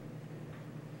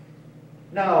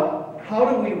 Now, how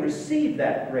do we receive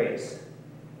that grace?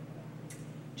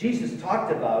 Jesus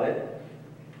talked about it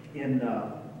in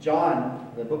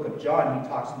John, the book of John. He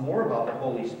talks more about the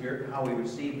Holy Spirit and how we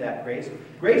receive that grace.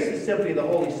 Grace is simply the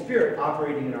Holy Spirit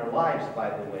operating in our lives, by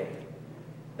the way.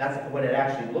 That's what it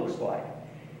actually looks like.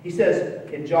 He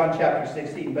says in John chapter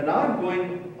 16, but now I'm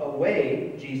going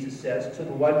away, Jesus says, to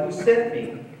the one who sent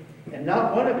me. And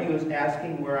not one of you is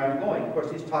asking where I'm going. Of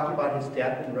course, he's talking about his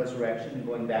death and resurrection and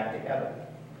going back to heaven.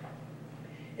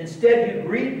 Instead, you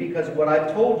grieve because of what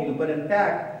I've told you, but in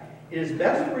fact, it is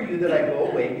best for you that I go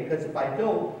away, because if I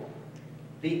don't,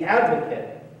 the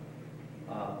advocate,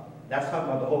 that's talking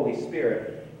about the Holy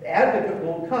Spirit, the advocate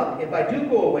won't come. If I do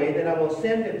go away, then I will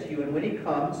send him to you, and when he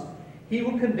comes, he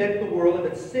will convict the world of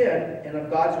its sin and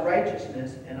of God's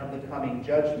righteousness and of the coming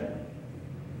judgment.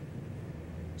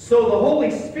 So the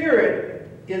Holy Spirit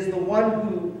is the one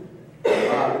who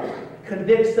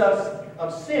convicts us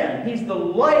of sin. He's the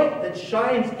light that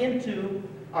shines into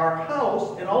our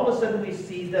house, and all of a sudden we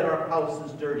see that our house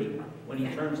is dirty when he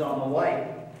turns on the light.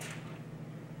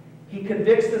 He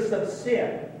convicts us of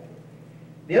sin.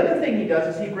 The other thing he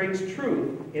does is he brings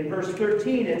truth. In verse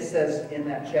 13 it says in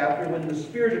that chapter, when the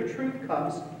Spirit of truth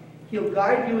comes, he'll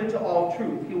guide you into all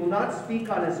truth. He will not speak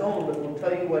on his own, but will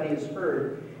tell you what he has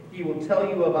heard. He will tell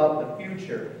you about the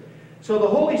future. So the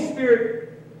Holy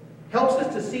Spirit helps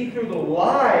us to see through the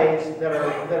lies that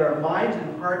our minds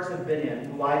and hearts have been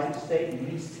in, the lies of Satan.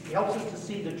 He helps us to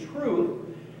see the truth.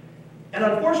 And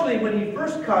unfortunately, when he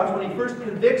first comes, when he first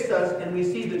convicts us and we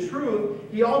see the truth,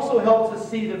 he also helps us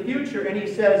see the future. And he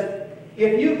says,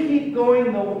 if you keep going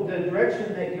the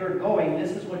direction that you're going,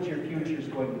 this is what your future is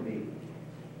going to be.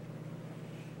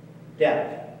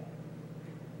 Death.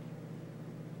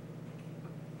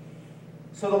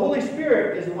 So the Holy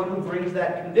Spirit is the one who brings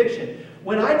that conviction.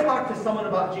 When I talk to someone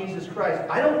about Jesus Christ,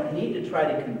 I don't need to try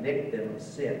to convict them of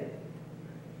sin.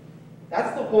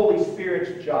 That's the Holy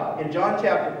Spirit's job. In John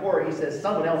chapter 4, he says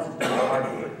someone else is doing the hard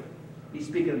work. He's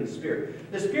speaking of the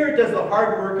Spirit. The Spirit does the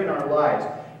hard work in our lives.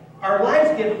 Our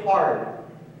lives get hard.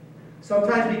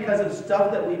 Sometimes because of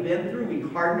stuff that we've been through, we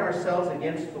harden ourselves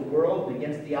against the world,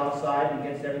 against the outside,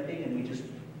 against everything, and we just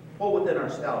pull within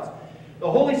ourselves.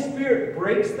 The Holy Spirit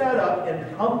breaks that up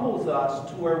and humbles us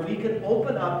to where we can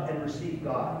open up and receive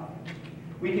God.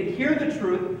 We can hear the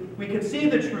truth. We can see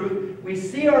the truth. We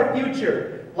see our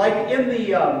future. Like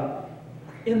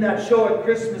in that show at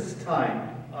Christmas time,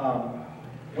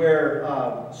 where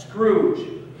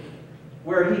Scrooge,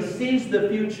 where he sees the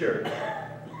future.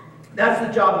 That's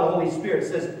the job of the Holy Spirit. It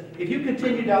says, if you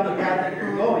continue down the path that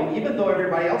you're going, even though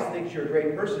everybody else thinks you're a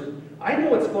great person, I know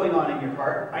what's going on in your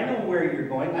heart. I know where you're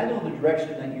going. I know the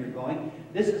direction that you're going.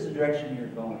 This is the direction you're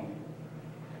going.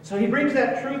 So he brings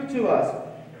that truth to us.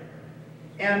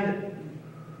 And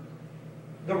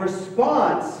the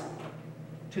response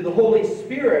to the Holy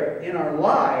Spirit in our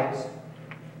lives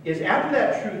is after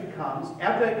that truth comes,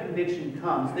 after that conviction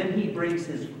comes, then he brings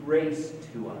his grace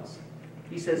to us.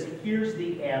 He says, here's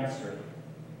the answer.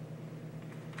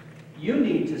 You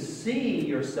need to see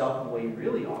yourself the way you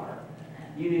really are.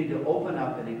 You need to open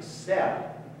up and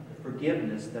accept the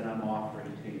forgiveness that I'm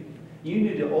offering to you. You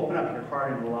need to open up your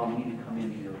heart and allow me to come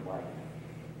into your life.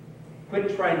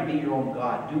 Quit trying to be your own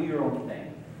God. Do your own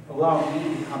thing. Allow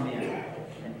me to come in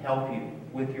and help you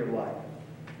with your life.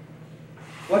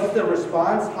 What's the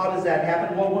response? How does that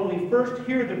happen? Well, when we first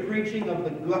hear the preaching of the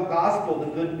gospel, the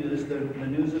good news, the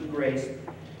news of grace,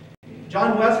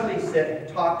 John Wesley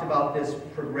talked about this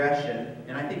progression,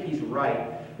 and I think he's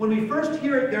right. When we first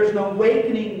hear it, there's an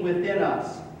awakening within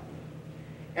us.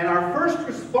 And our first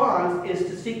response is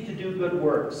to seek to do good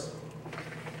works.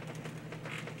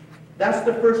 That's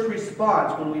the first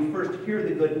response when we first hear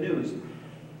the good news.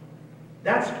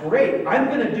 That's great. I'm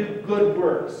going to do good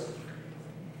works.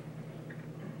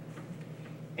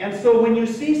 And so when you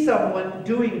see someone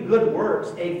doing good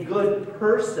works, a good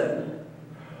person,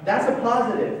 that's a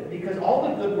positive, because all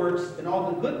the good works and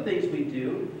all the good things we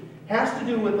do has to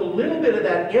do with a little bit of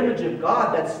that image of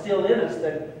God that's still in us,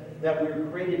 that we're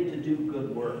created to do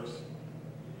good works.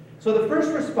 So the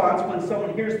first response when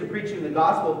someone hears the preaching of the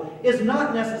gospel is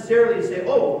not necessarily to say,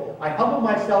 oh, I humble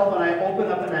myself and I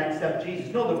open up and I accept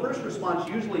Jesus. No, the first response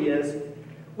usually is,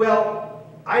 well,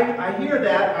 I hear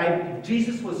that.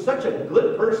 Jesus was such a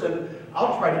good person,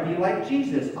 I'll try to be like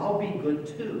Jesus. I'll be good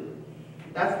too.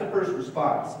 That's the first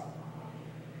response.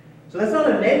 So that's not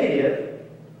a negative.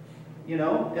 You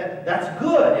know, that's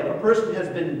good. If a person has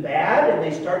been bad and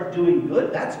they start doing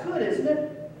good, that's good, isn't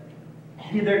it?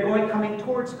 They're coming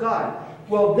towards God.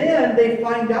 Well, then they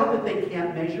find out that they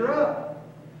can't measure up.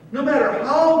 No matter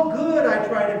how good I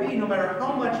try to be, no matter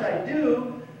how much I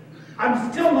do,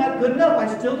 I'm still not good enough.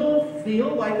 I still don't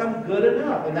feel like I'm good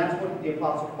enough. And that's what the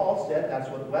Apostle Paul said. That's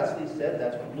what Wesley said.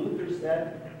 That's what Luther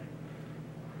said.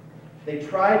 They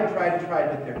tried,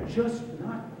 but they're just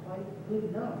not quite good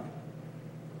enough.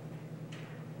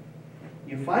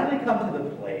 You finally come to the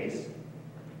place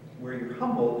where you're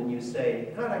humbled and you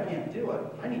say, God, I can't do it.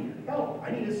 I need your help.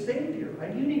 I need a Savior.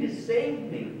 You need to save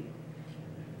me.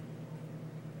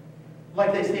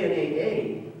 Like they say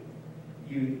in AA,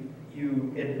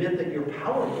 you admit that you're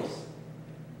powerless.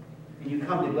 And you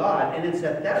come to God. And it's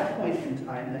at that point in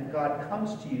time that God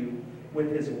comes to you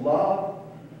with his love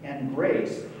and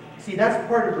grace. See, that's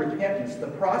part of repentance. The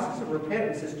process of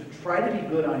repentance is to try to be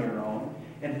good on your own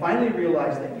and finally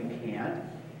realize that you can't.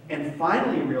 And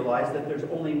finally realize that there's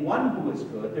only one who is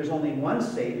good. There's only one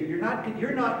Savior.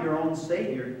 You're not your own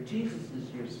Savior. Jesus is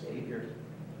your Savior.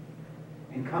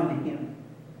 And come to him.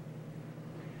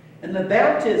 And the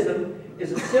baptism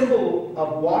is a symbol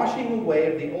of washing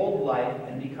away of the old life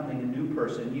and becoming a new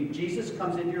person. Jesus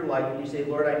comes into your life and you say,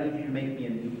 Lord, I need you to make me a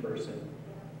new person.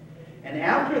 And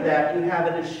after that, you have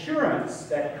an assurance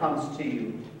that comes to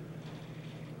you.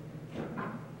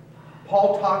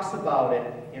 Paul talks about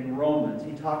it in Romans.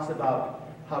 He talks about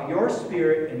how your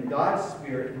spirit and God's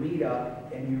spirit meet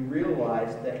up and you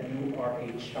realize that you are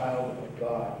a child of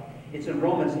God. It's in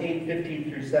Romans 8:15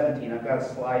 through 17. I've got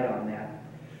a slide on that.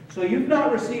 So you've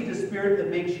not received a spirit that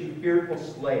makes you fearful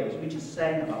slaves. We just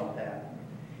sang about that.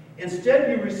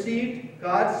 Instead, you received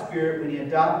God's Spirit when He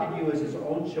adopted you as His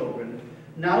own children.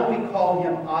 Now we call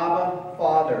Him Abba,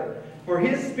 Father. For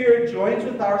His Spirit joins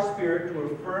with our spirit to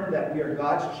affirm that we are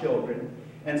God's children.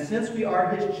 And since we are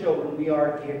His children, we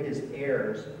are His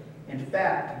heirs. In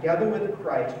fact, together with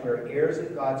Christ, we are heirs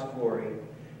of God's glory.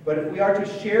 But if we are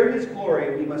to share His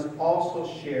glory, we must also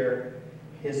share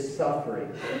His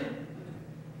suffering.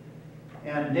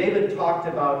 And David talked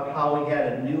about how he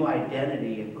had a new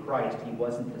identity in Christ. He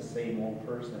wasn't the same old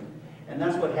person. And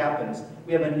that's what happens.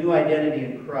 We have a new identity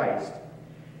in Christ.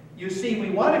 You see, we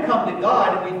want to come to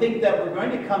God, and we think that we're going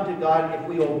to come to God if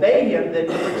we obey Him, then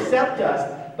He'll accept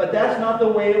us. But that's not the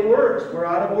way it works. We're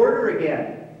out of order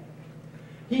again.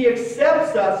 He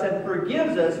accepts us and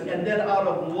forgives us, and then out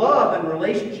of love and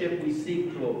relationship, we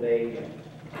seek to obey Him.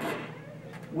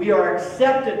 We are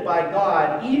accepted by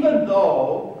God, even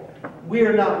though we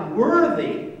are not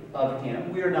worthy of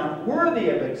Him. We are not worthy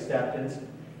of acceptance.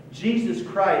 Jesus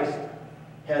Christ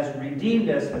has redeemed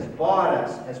us, has bought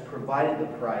us, has provided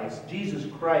the price. Jesus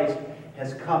Christ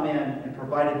has come in and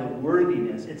provided the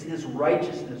worthiness. It's His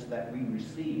righteousness that we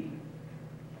receive.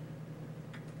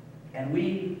 And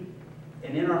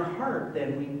in our heart,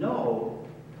 then we know,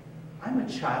 I'm a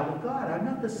child of God. I'm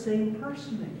not the same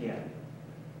person again.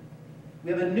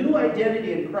 We have a new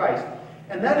identity in Christ.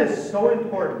 And that is so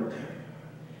important.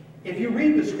 If you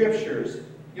read the Scriptures,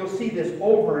 you'll see this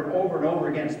over and over and over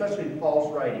again, especially in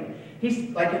Paul's writing.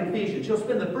 He's like in Ephesians. He'll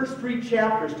spend the first 3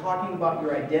 chapters talking about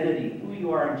your identity, who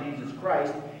you are in Jesus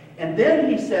Christ. And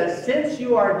then he says, since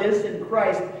you are this in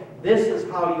Christ, this is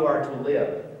how you are to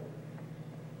live.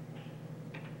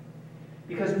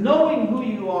 Because knowing who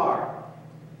you are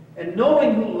and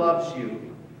knowing who loves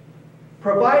you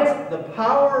provides the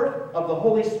power of the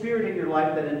Holy Spirit in your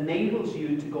life that enables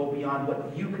you to go beyond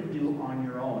what you can do on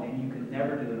your own, and you can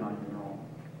never do it on your own.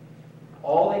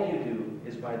 All that you do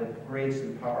is by the grace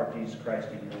and power of Jesus Christ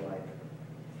in your life.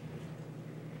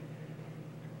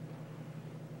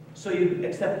 So you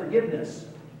accept forgiveness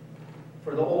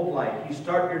for the old life. You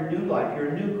start your new life. You're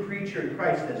a new creature in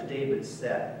Christ, as David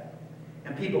said.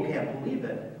 And people can't believe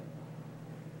it.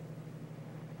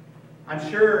 I'm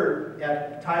sure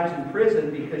at times in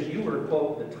prison, because you were,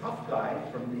 quote, the tough guy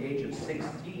from the age of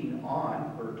 16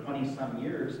 on for 20-some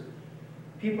years,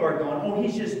 people are going, oh,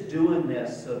 he's just doing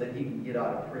this so that he can get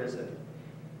out of prison.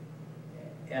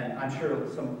 And I'm sure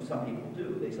some people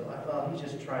do. They say, well,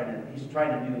 he's trying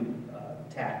a new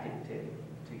tactic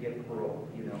to get parole,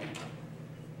 you know.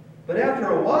 But after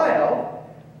a while,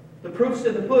 the proof's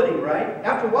in the pudding, right?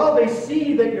 After a while, they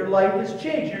see that your life has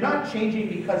changed. You're not changing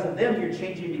because of them. You're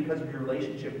changing because of your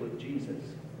relationship with Jesus.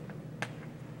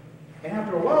 And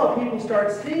after a while, people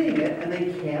start seeing it, and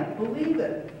they can't believe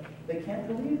it. They can't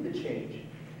believe the change.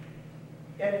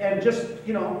 And just,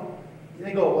 you know,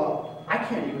 they go, well, I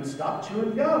can't even stop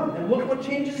chewing gum. And look what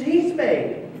changes he's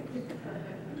made.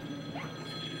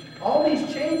 All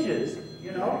these changes,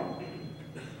 you know.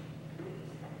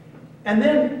 And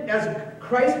then as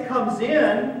Christ comes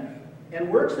in and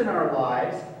works in our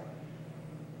lives,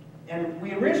 and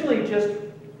we originally just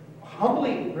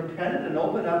humbly repented and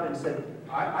opened up and said,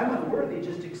 I'm unworthy,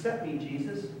 just accept me,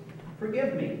 Jesus,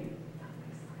 forgive me.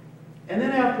 And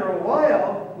then after a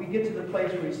while, we get to the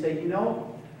place where we say, you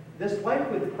know, this life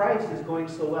with Christ is going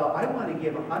so well, I want to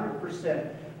give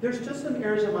 100%. There's just some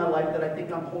areas of my life that I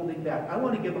think I'm holding back. I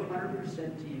want to give 100%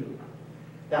 to you.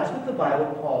 That's what the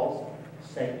Bible calls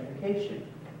sanctification.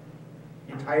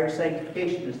 Entire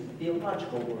sanctification is the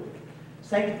theological word.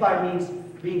 Sanctify means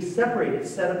being separated,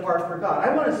 set apart for God.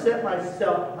 I want to set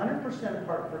myself 100%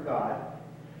 apart for God.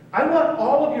 I want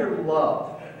all of your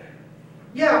love.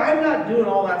 Yeah, I'm not doing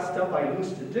all that stuff I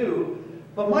used to do,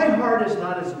 but my heart is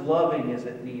not as loving as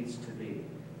it needs to be.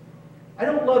 I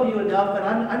don't love you enough, and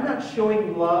I'm not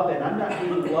showing love, and I'm not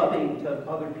being loving to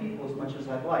other people as much as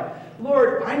I'd like.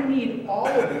 Lord, I need all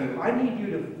of you. I need you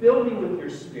to fill me with your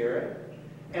Spirit,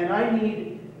 and I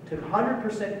need to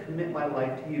 100% commit my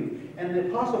life to you. And the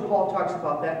Apostle Paul talks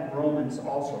about that in Romans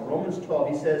also. Romans 12,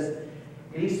 he says,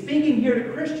 and he's speaking here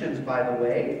to Christians, by the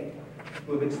way,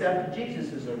 who have accepted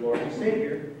Jesus as their Lord and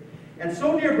Savior. And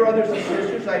so, dear brothers and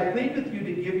sisters, I plead with you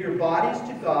to give your bodies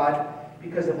to God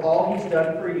because of all He's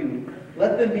done for you.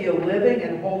 Let them be a living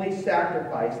and holy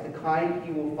sacrifice, the kind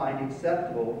He will find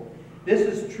acceptable. This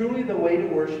is truly the way to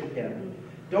worship Him.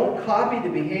 Don't copy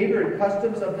the behavior and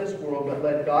customs of this world, but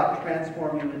let God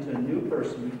transform you into a new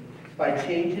person by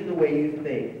changing the way you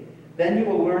think. Then you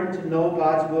will learn to know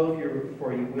God's will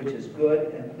for you, which is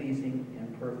good and pleasing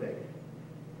and perfect.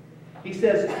 He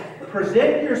says,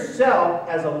 present yourself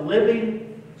as a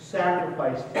living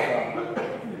sacrifice to God.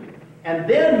 And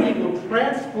then He will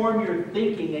transform your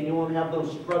thinking and you won't have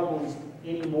those struggles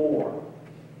anymore.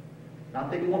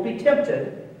 Not that you won't be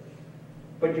tempted,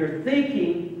 but your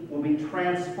thinking will be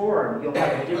transformed. You'll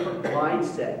have a different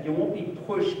mindset. You won't be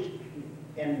pushed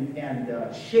and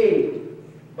shaped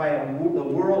by the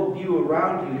world view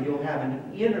around you. You'll have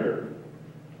an inner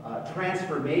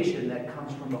transformation that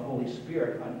comes from the Holy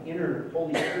Spirit, an inner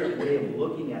Holy Spirit way of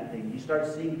looking at things. You start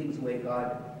seeing things the way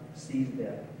God sees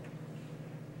them.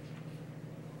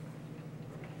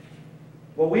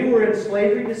 Well, we were in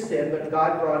slavery to sin, but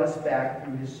God brought us back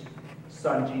through His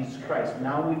Son, Jesus Christ.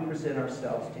 Now we present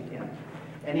ourselves to Him.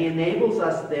 And He enables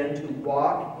us then to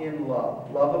walk in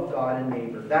love, love of God and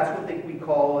neighbor. That's what we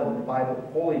call in the Bible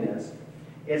holiness.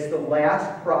 It's the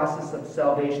last process of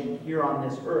salvation here on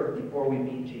this earth before we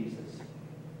meet Jesus.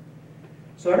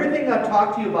 So everything I've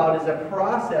talked to you about is a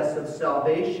process of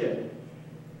salvation.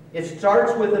 It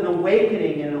starts with an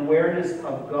awakening and awareness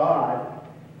of God,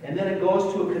 and then it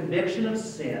goes to a conviction of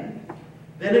sin.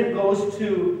 Then it goes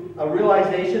to a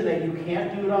realization that you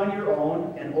can't do it on your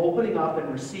own, and opening up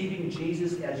and receiving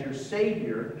Jesus as your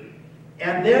Savior.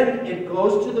 And then it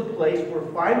goes to the place where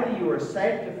finally you are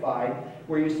sanctified,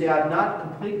 where you say, I'm not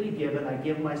completely given, I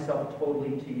give myself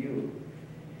totally to you.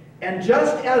 And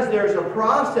just as there's a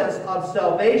process of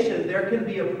salvation, there can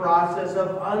be a process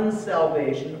of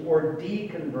unsalvation or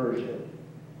deconversion.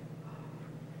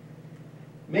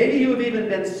 Maybe you have even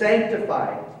been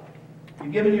sanctified.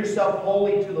 You've given yourself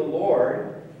wholly to the Lord.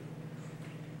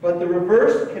 But the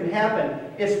reverse can happen.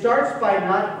 It starts by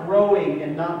not growing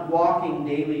and not walking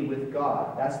daily with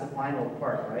God. That's the final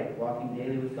part, right? Walking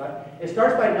daily with God. It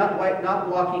starts by not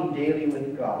walking daily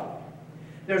with God.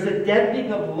 There's a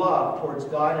deadening of love towards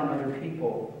God and other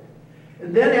people.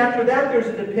 And then after that, there's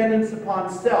a dependence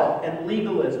upon self and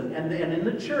legalism. And in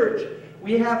the church,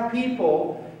 we have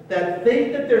people that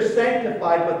think that they're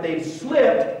sanctified, but they've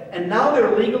slipped, and now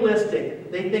they're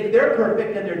legalistic. They think they're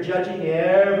perfect, and they're judging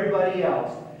everybody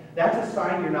else. That's a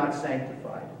sign you're not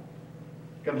sanctified,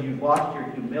 because you've lost your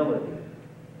humility.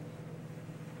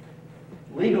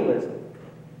 Legalism.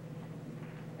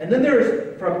 And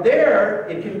then from there,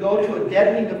 it can go to a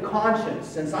deadening of conscience.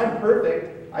 Since I'm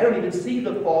perfect, I don't even see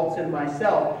the faults in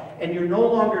myself, and you're no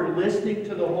longer listening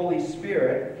to the Holy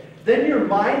Spirit. Then your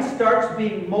mind starts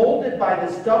being molded by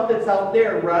the stuff that's out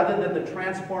there rather than the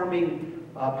transforming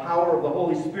power of the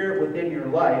Holy Spirit within your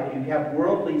life. You have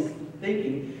worldly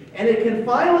thinking. And it can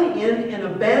finally end in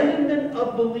abandonment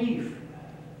of belief.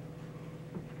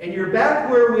 And you're back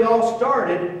where we all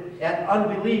started, at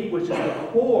unbelief, which is the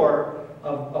core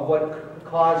of what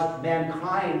caused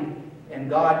mankind and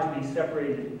God to be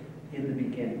separated in the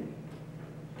beginning.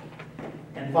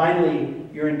 And finally,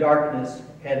 you're in darkness,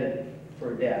 headed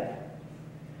for death.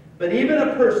 But even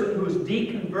a person who's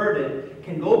deconverted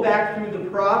can go back through the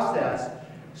process,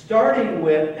 starting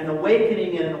with an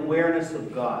awakening and an awareness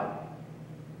of God.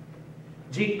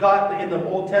 God in the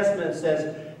Old Testament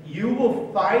says, you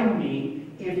will find me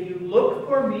if you look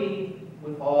for me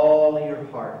with all your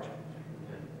heart.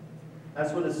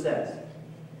 That's what it says.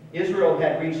 Israel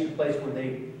had reached a place where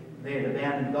they had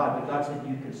abandoned God, but God said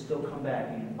you can still come back.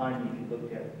 You can find me if you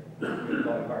look at me with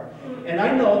all your heart. And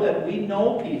I know that we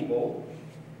know people,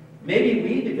 maybe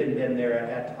we've even been there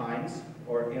at times,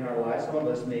 or in our lives, some of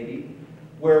us maybe,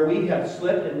 where we have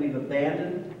slipped and we've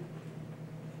abandoned.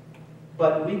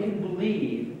 But we can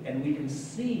believe and we can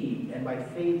see, and by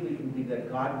faith we can believe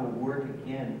that God will work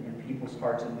again in people's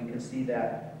hearts, and we can see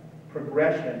that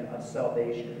progression of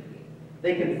salvation.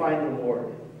 They can find the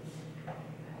Lord.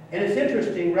 And it's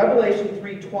interesting, Revelation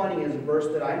 3:20 is a verse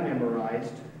that I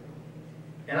memorized.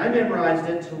 And I memorized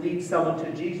it to lead someone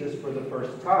to Jesus for the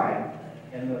first time.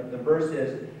 And the verse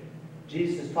is,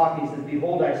 Jesus is talking, he says,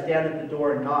 behold, I stand at the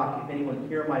door and knock. If anyone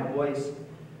hear my voice,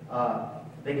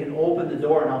 they can open the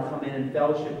door and I'll come in and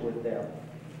fellowship with them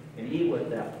and eat with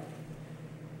them.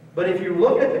 But if you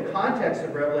look at the context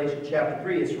of Revelation chapter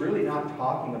 3, it's really not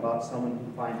talking about someone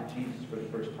who finds Jesus for the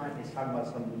first time. It's talking about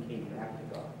someone who came back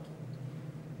to God.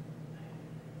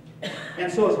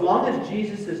 And so as long as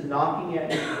Jesus is knocking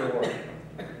at your door,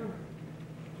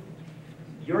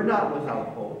 you're not without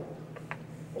hope.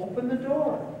 Open the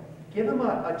door. Give him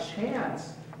a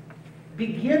chance.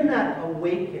 Begin that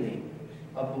awakening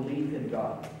of belief in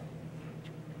God.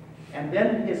 And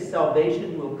then his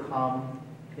salvation will come,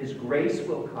 his grace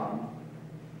will come,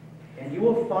 and you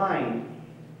will find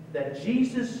that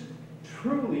Jesus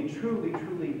truly, truly,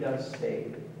 truly does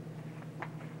save.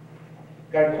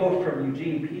 Got a quote from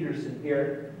Eugene Peterson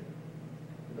here.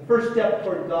 The first step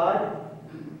toward God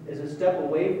is a step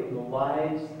away from the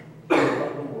lies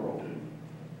of the world.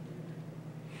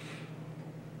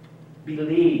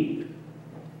 Believe.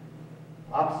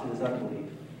 Opposite is unbelief.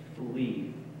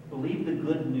 Believe. Believe the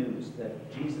good news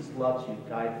that Jesus loves you,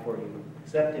 died for you.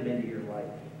 Accept him into your life.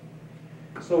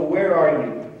 So where are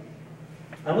you?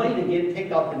 I want you to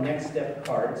take out the next step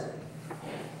cards.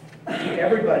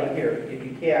 Everybody here, if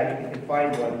you can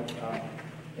find one,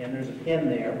 and there's a pen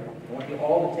there. I want you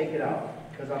all to take it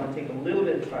out, because I'm going to take a little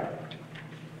bit of time.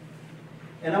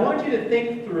 And I want you to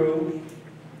think through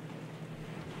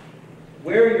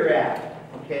where you're at,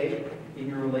 okay, in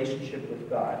your relationship with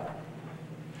God.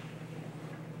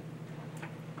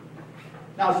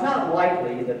 Now, it's not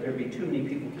likely that there'd be too many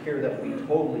people here that would be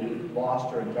totally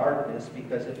lost or in darkness,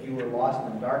 because if you were lost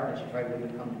and in darkness, you probably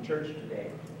wouldn't come to church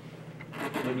today.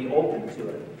 You would be open to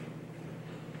it.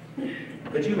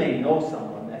 But you may know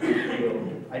someone that you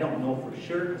feel, I don't know for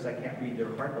sure because I can't read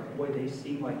their heart, but boy, they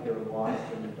seem like they're lost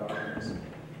in the darkness.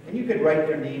 And you could write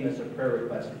their name as a prayer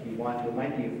request if you want to. It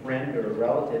might be a friend or a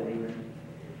relative even.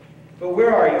 But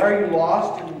where are you? Are you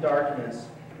lost in darkness?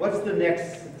 What's the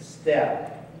next step?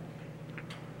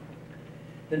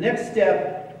 The next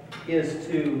step is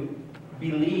to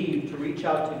believe, to reach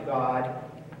out to God,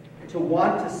 to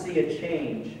want to see a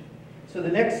change. So the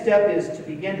next step is to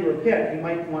begin to repent. You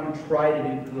might want to try to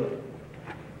do good.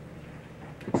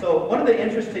 So one of the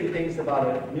interesting things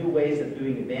about new ways of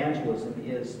doing evangelism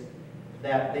is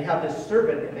that they have this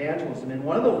servant evangelism. And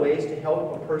one of the ways to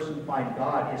help a person find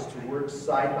God is to work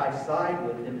side by side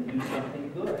with them and do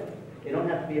something good. They don't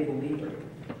have to be a believer.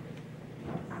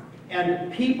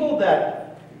 And people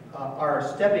that are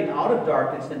stepping out of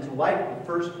darkness into light,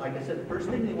 like I said, the first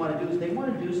thing they want to do is they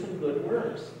want to do some good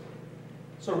works.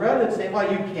 So rather than say,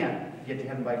 well, you can't get to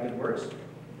heaven by good works,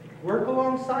 work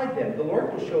alongside them. The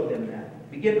Lord will show them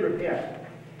that. Begin to repent.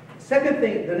 Second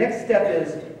thing, the next step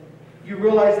is you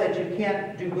realize that you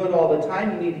can't do good all the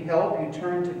time. You need help. You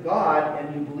turn to God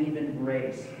and you believe in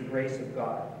grace, the grace of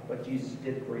God, what Jesus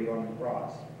did for you on the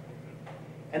cross.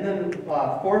 And then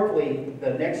fourthly,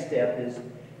 the next step is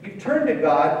you turn to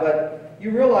God, but you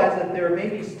realize that there may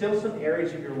be still some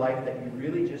areas of your life that you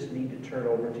really just need to turn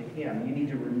over to Him. You need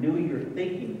to renew your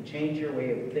thinking, change your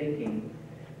way of thinking,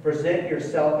 present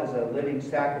yourself as a living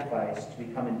sacrifice to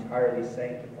become entirely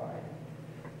sanctified.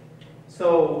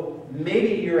 So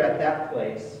maybe you're at that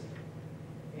place,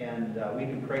 and we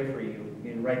can pray for you.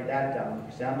 You can write that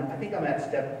down. I think I'm at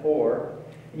step 4.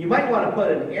 And you might want to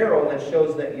put an arrow that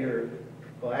shows that you're,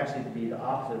 well, actually it'd be the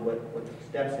opposite of what the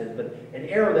steps is, but an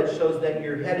arrow that shows that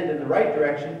you're headed in the right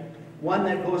direction, one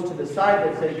that goes to the side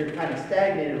that says you're kind of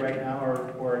stagnated right now,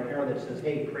 or an arrow that says,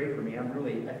 hey, pray for me.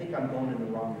 I think I'm going in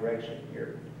the wrong direction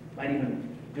here. Might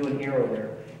even do an arrow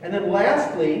there. And then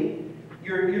lastly,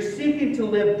 you're seeking to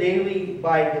live daily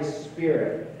by His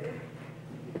Spirit.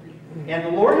 And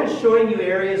the Lord is showing you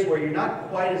areas where you're not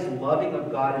quite as loving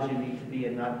of God as you need to be,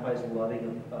 and not quite as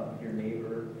loving of your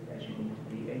neighbor as you need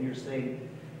to be. And you're saying,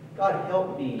 God,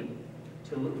 help me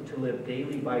to live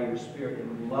daily by your Spirit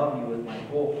and love you with my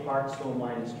whole heart, soul,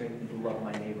 mind, and strength, and to love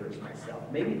my neighbor as myself.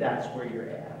 Maybe that's where you're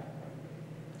at.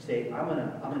 Say, I'm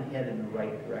gonna head in the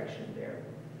right direction there.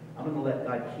 I'm going to let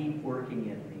God keep working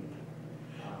in me.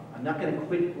 I'm not going to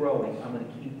quit growing. I'm going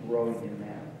to keep growing in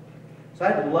that. So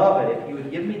I'd love it if you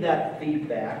would give me that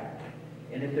feedback,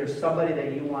 and if there's somebody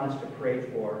that you want us to pray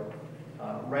for,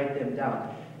 write them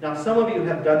down. Now, some of you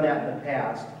have done that in the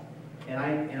past, and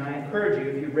I encourage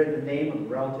you, if you've written the name of a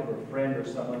relative or friend or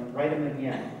someone, write them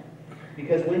again.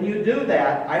 Because when you do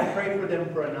that, I pray for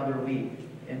them for another week.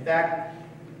 In fact,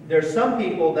 there's some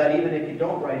people that even if you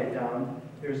don't write it down,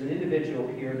 there's an individual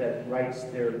here that writes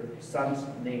their son's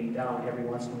name down every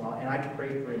once in a while, and I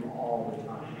pray for him all the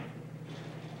time.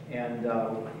 And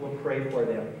we'll pray for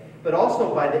them. But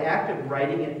also, by the act of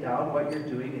writing it down, what you're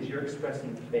doing is you're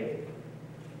expressing faith.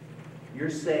 You're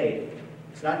saying,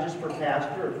 it's not just for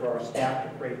pastor or for our staff to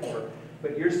pray for,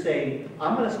 but you're saying,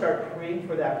 I'm going to start praying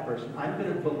for that person. I'm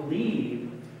going to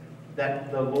believe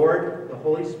that the Lord, the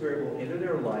Holy Spirit, will enter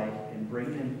their life and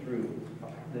bring them through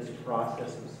this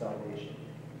process of salvation.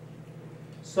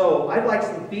 So I'd like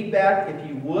some feedback. If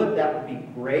you would, that would be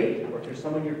great. Or if there's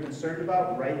someone you're concerned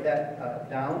about, write that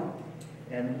down.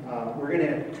 And we're going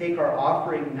to take our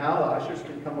offering now. The ushers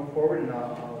can come forward, and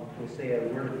we'll say a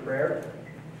word of prayer.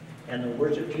 And the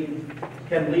worship team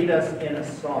can lead us in a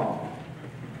song.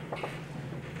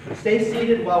 Stay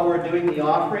seated while we're doing the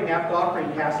offering. After the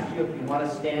offering passes you, if you want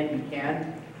to stand, you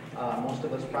can. Most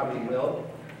of us probably will.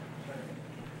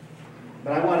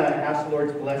 But I want to ask the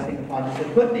Lord's blessing upon this.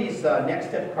 And put these next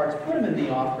step cards, put them in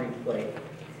the offering plate.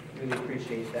 Really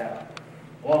appreciate that.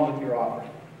 Along with your offering.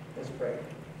 Let's pray.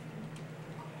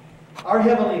 Our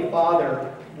Heavenly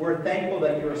Father, we're thankful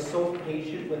that you're so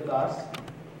patient with us.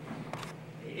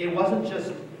 it wasn't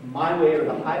just my way or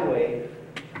the highway,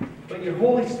 but your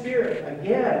Holy Spirit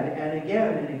again and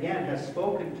again and again has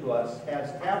spoken to us,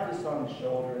 has tapped us on the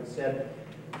shoulder and said,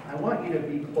 I want you to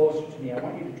be closer to me. I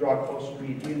want you to draw closer to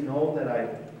me. Do you know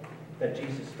that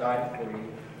Jesus died for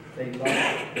you? That he loves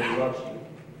you. That he loves you.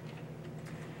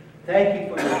 Thank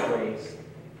you for your grace.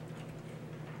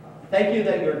 Thank you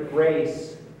that your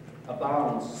grace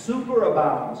abounds,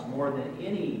 superabounds more than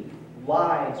any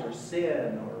lies or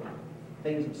sin or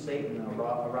things of Satan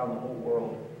around the whole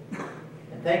world.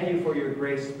 And thank you for your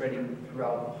grace spreading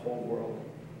throughout the whole world.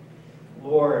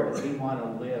 Lord, we want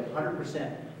to live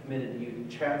 100% committed to you,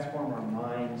 to transform our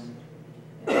minds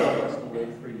and help us to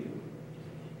live for you.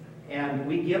 And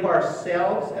we give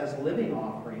ourselves as living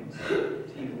offerings to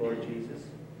you, Lord Jesus.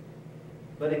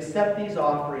 But accept these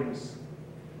offerings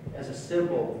as a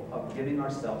symbol of giving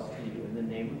ourselves to you in the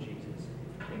name of Jesus.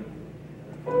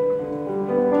 Amen.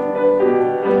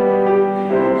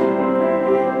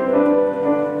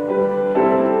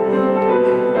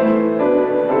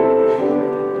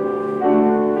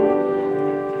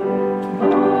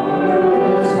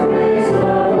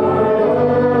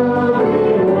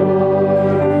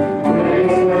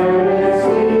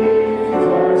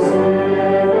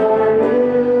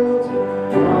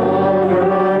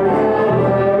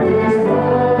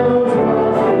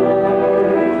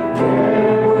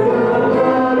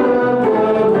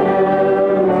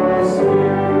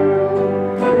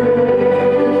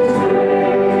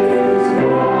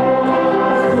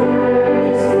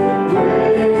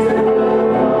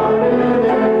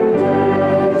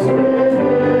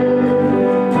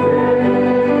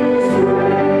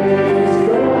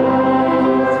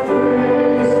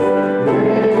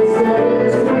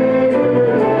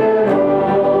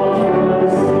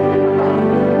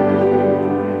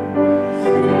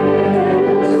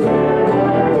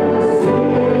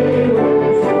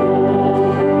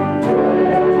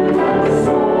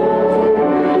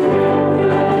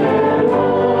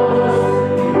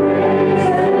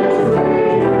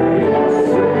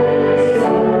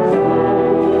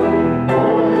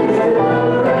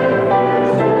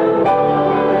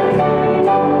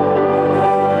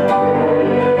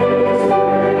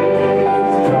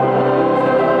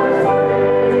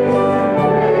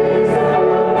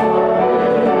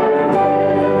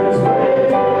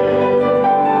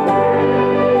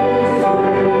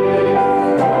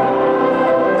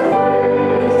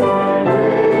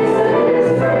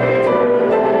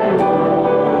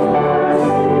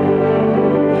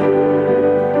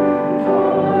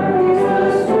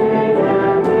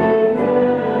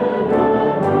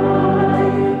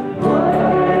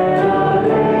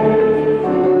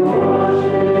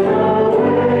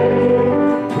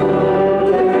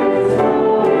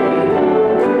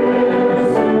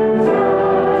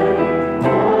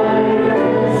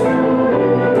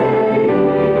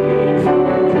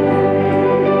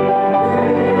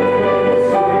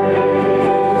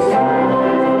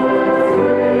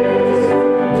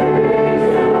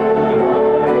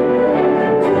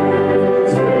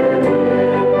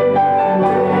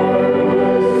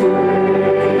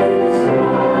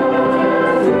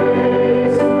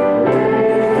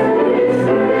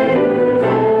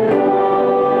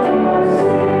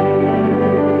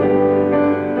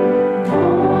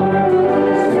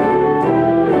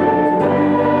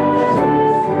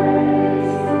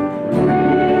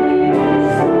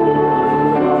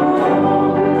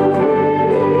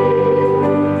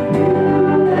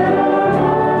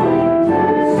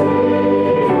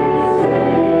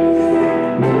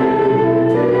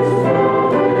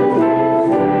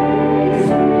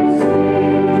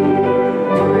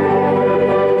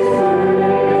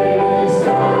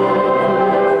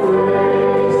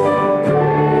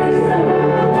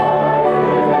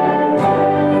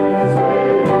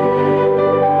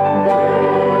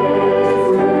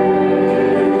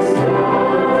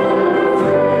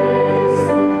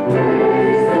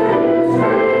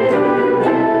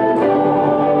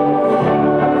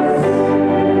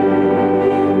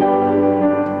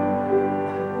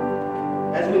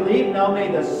 May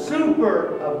the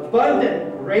super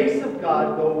abundant grace of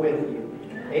God go with you.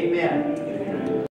 Amen.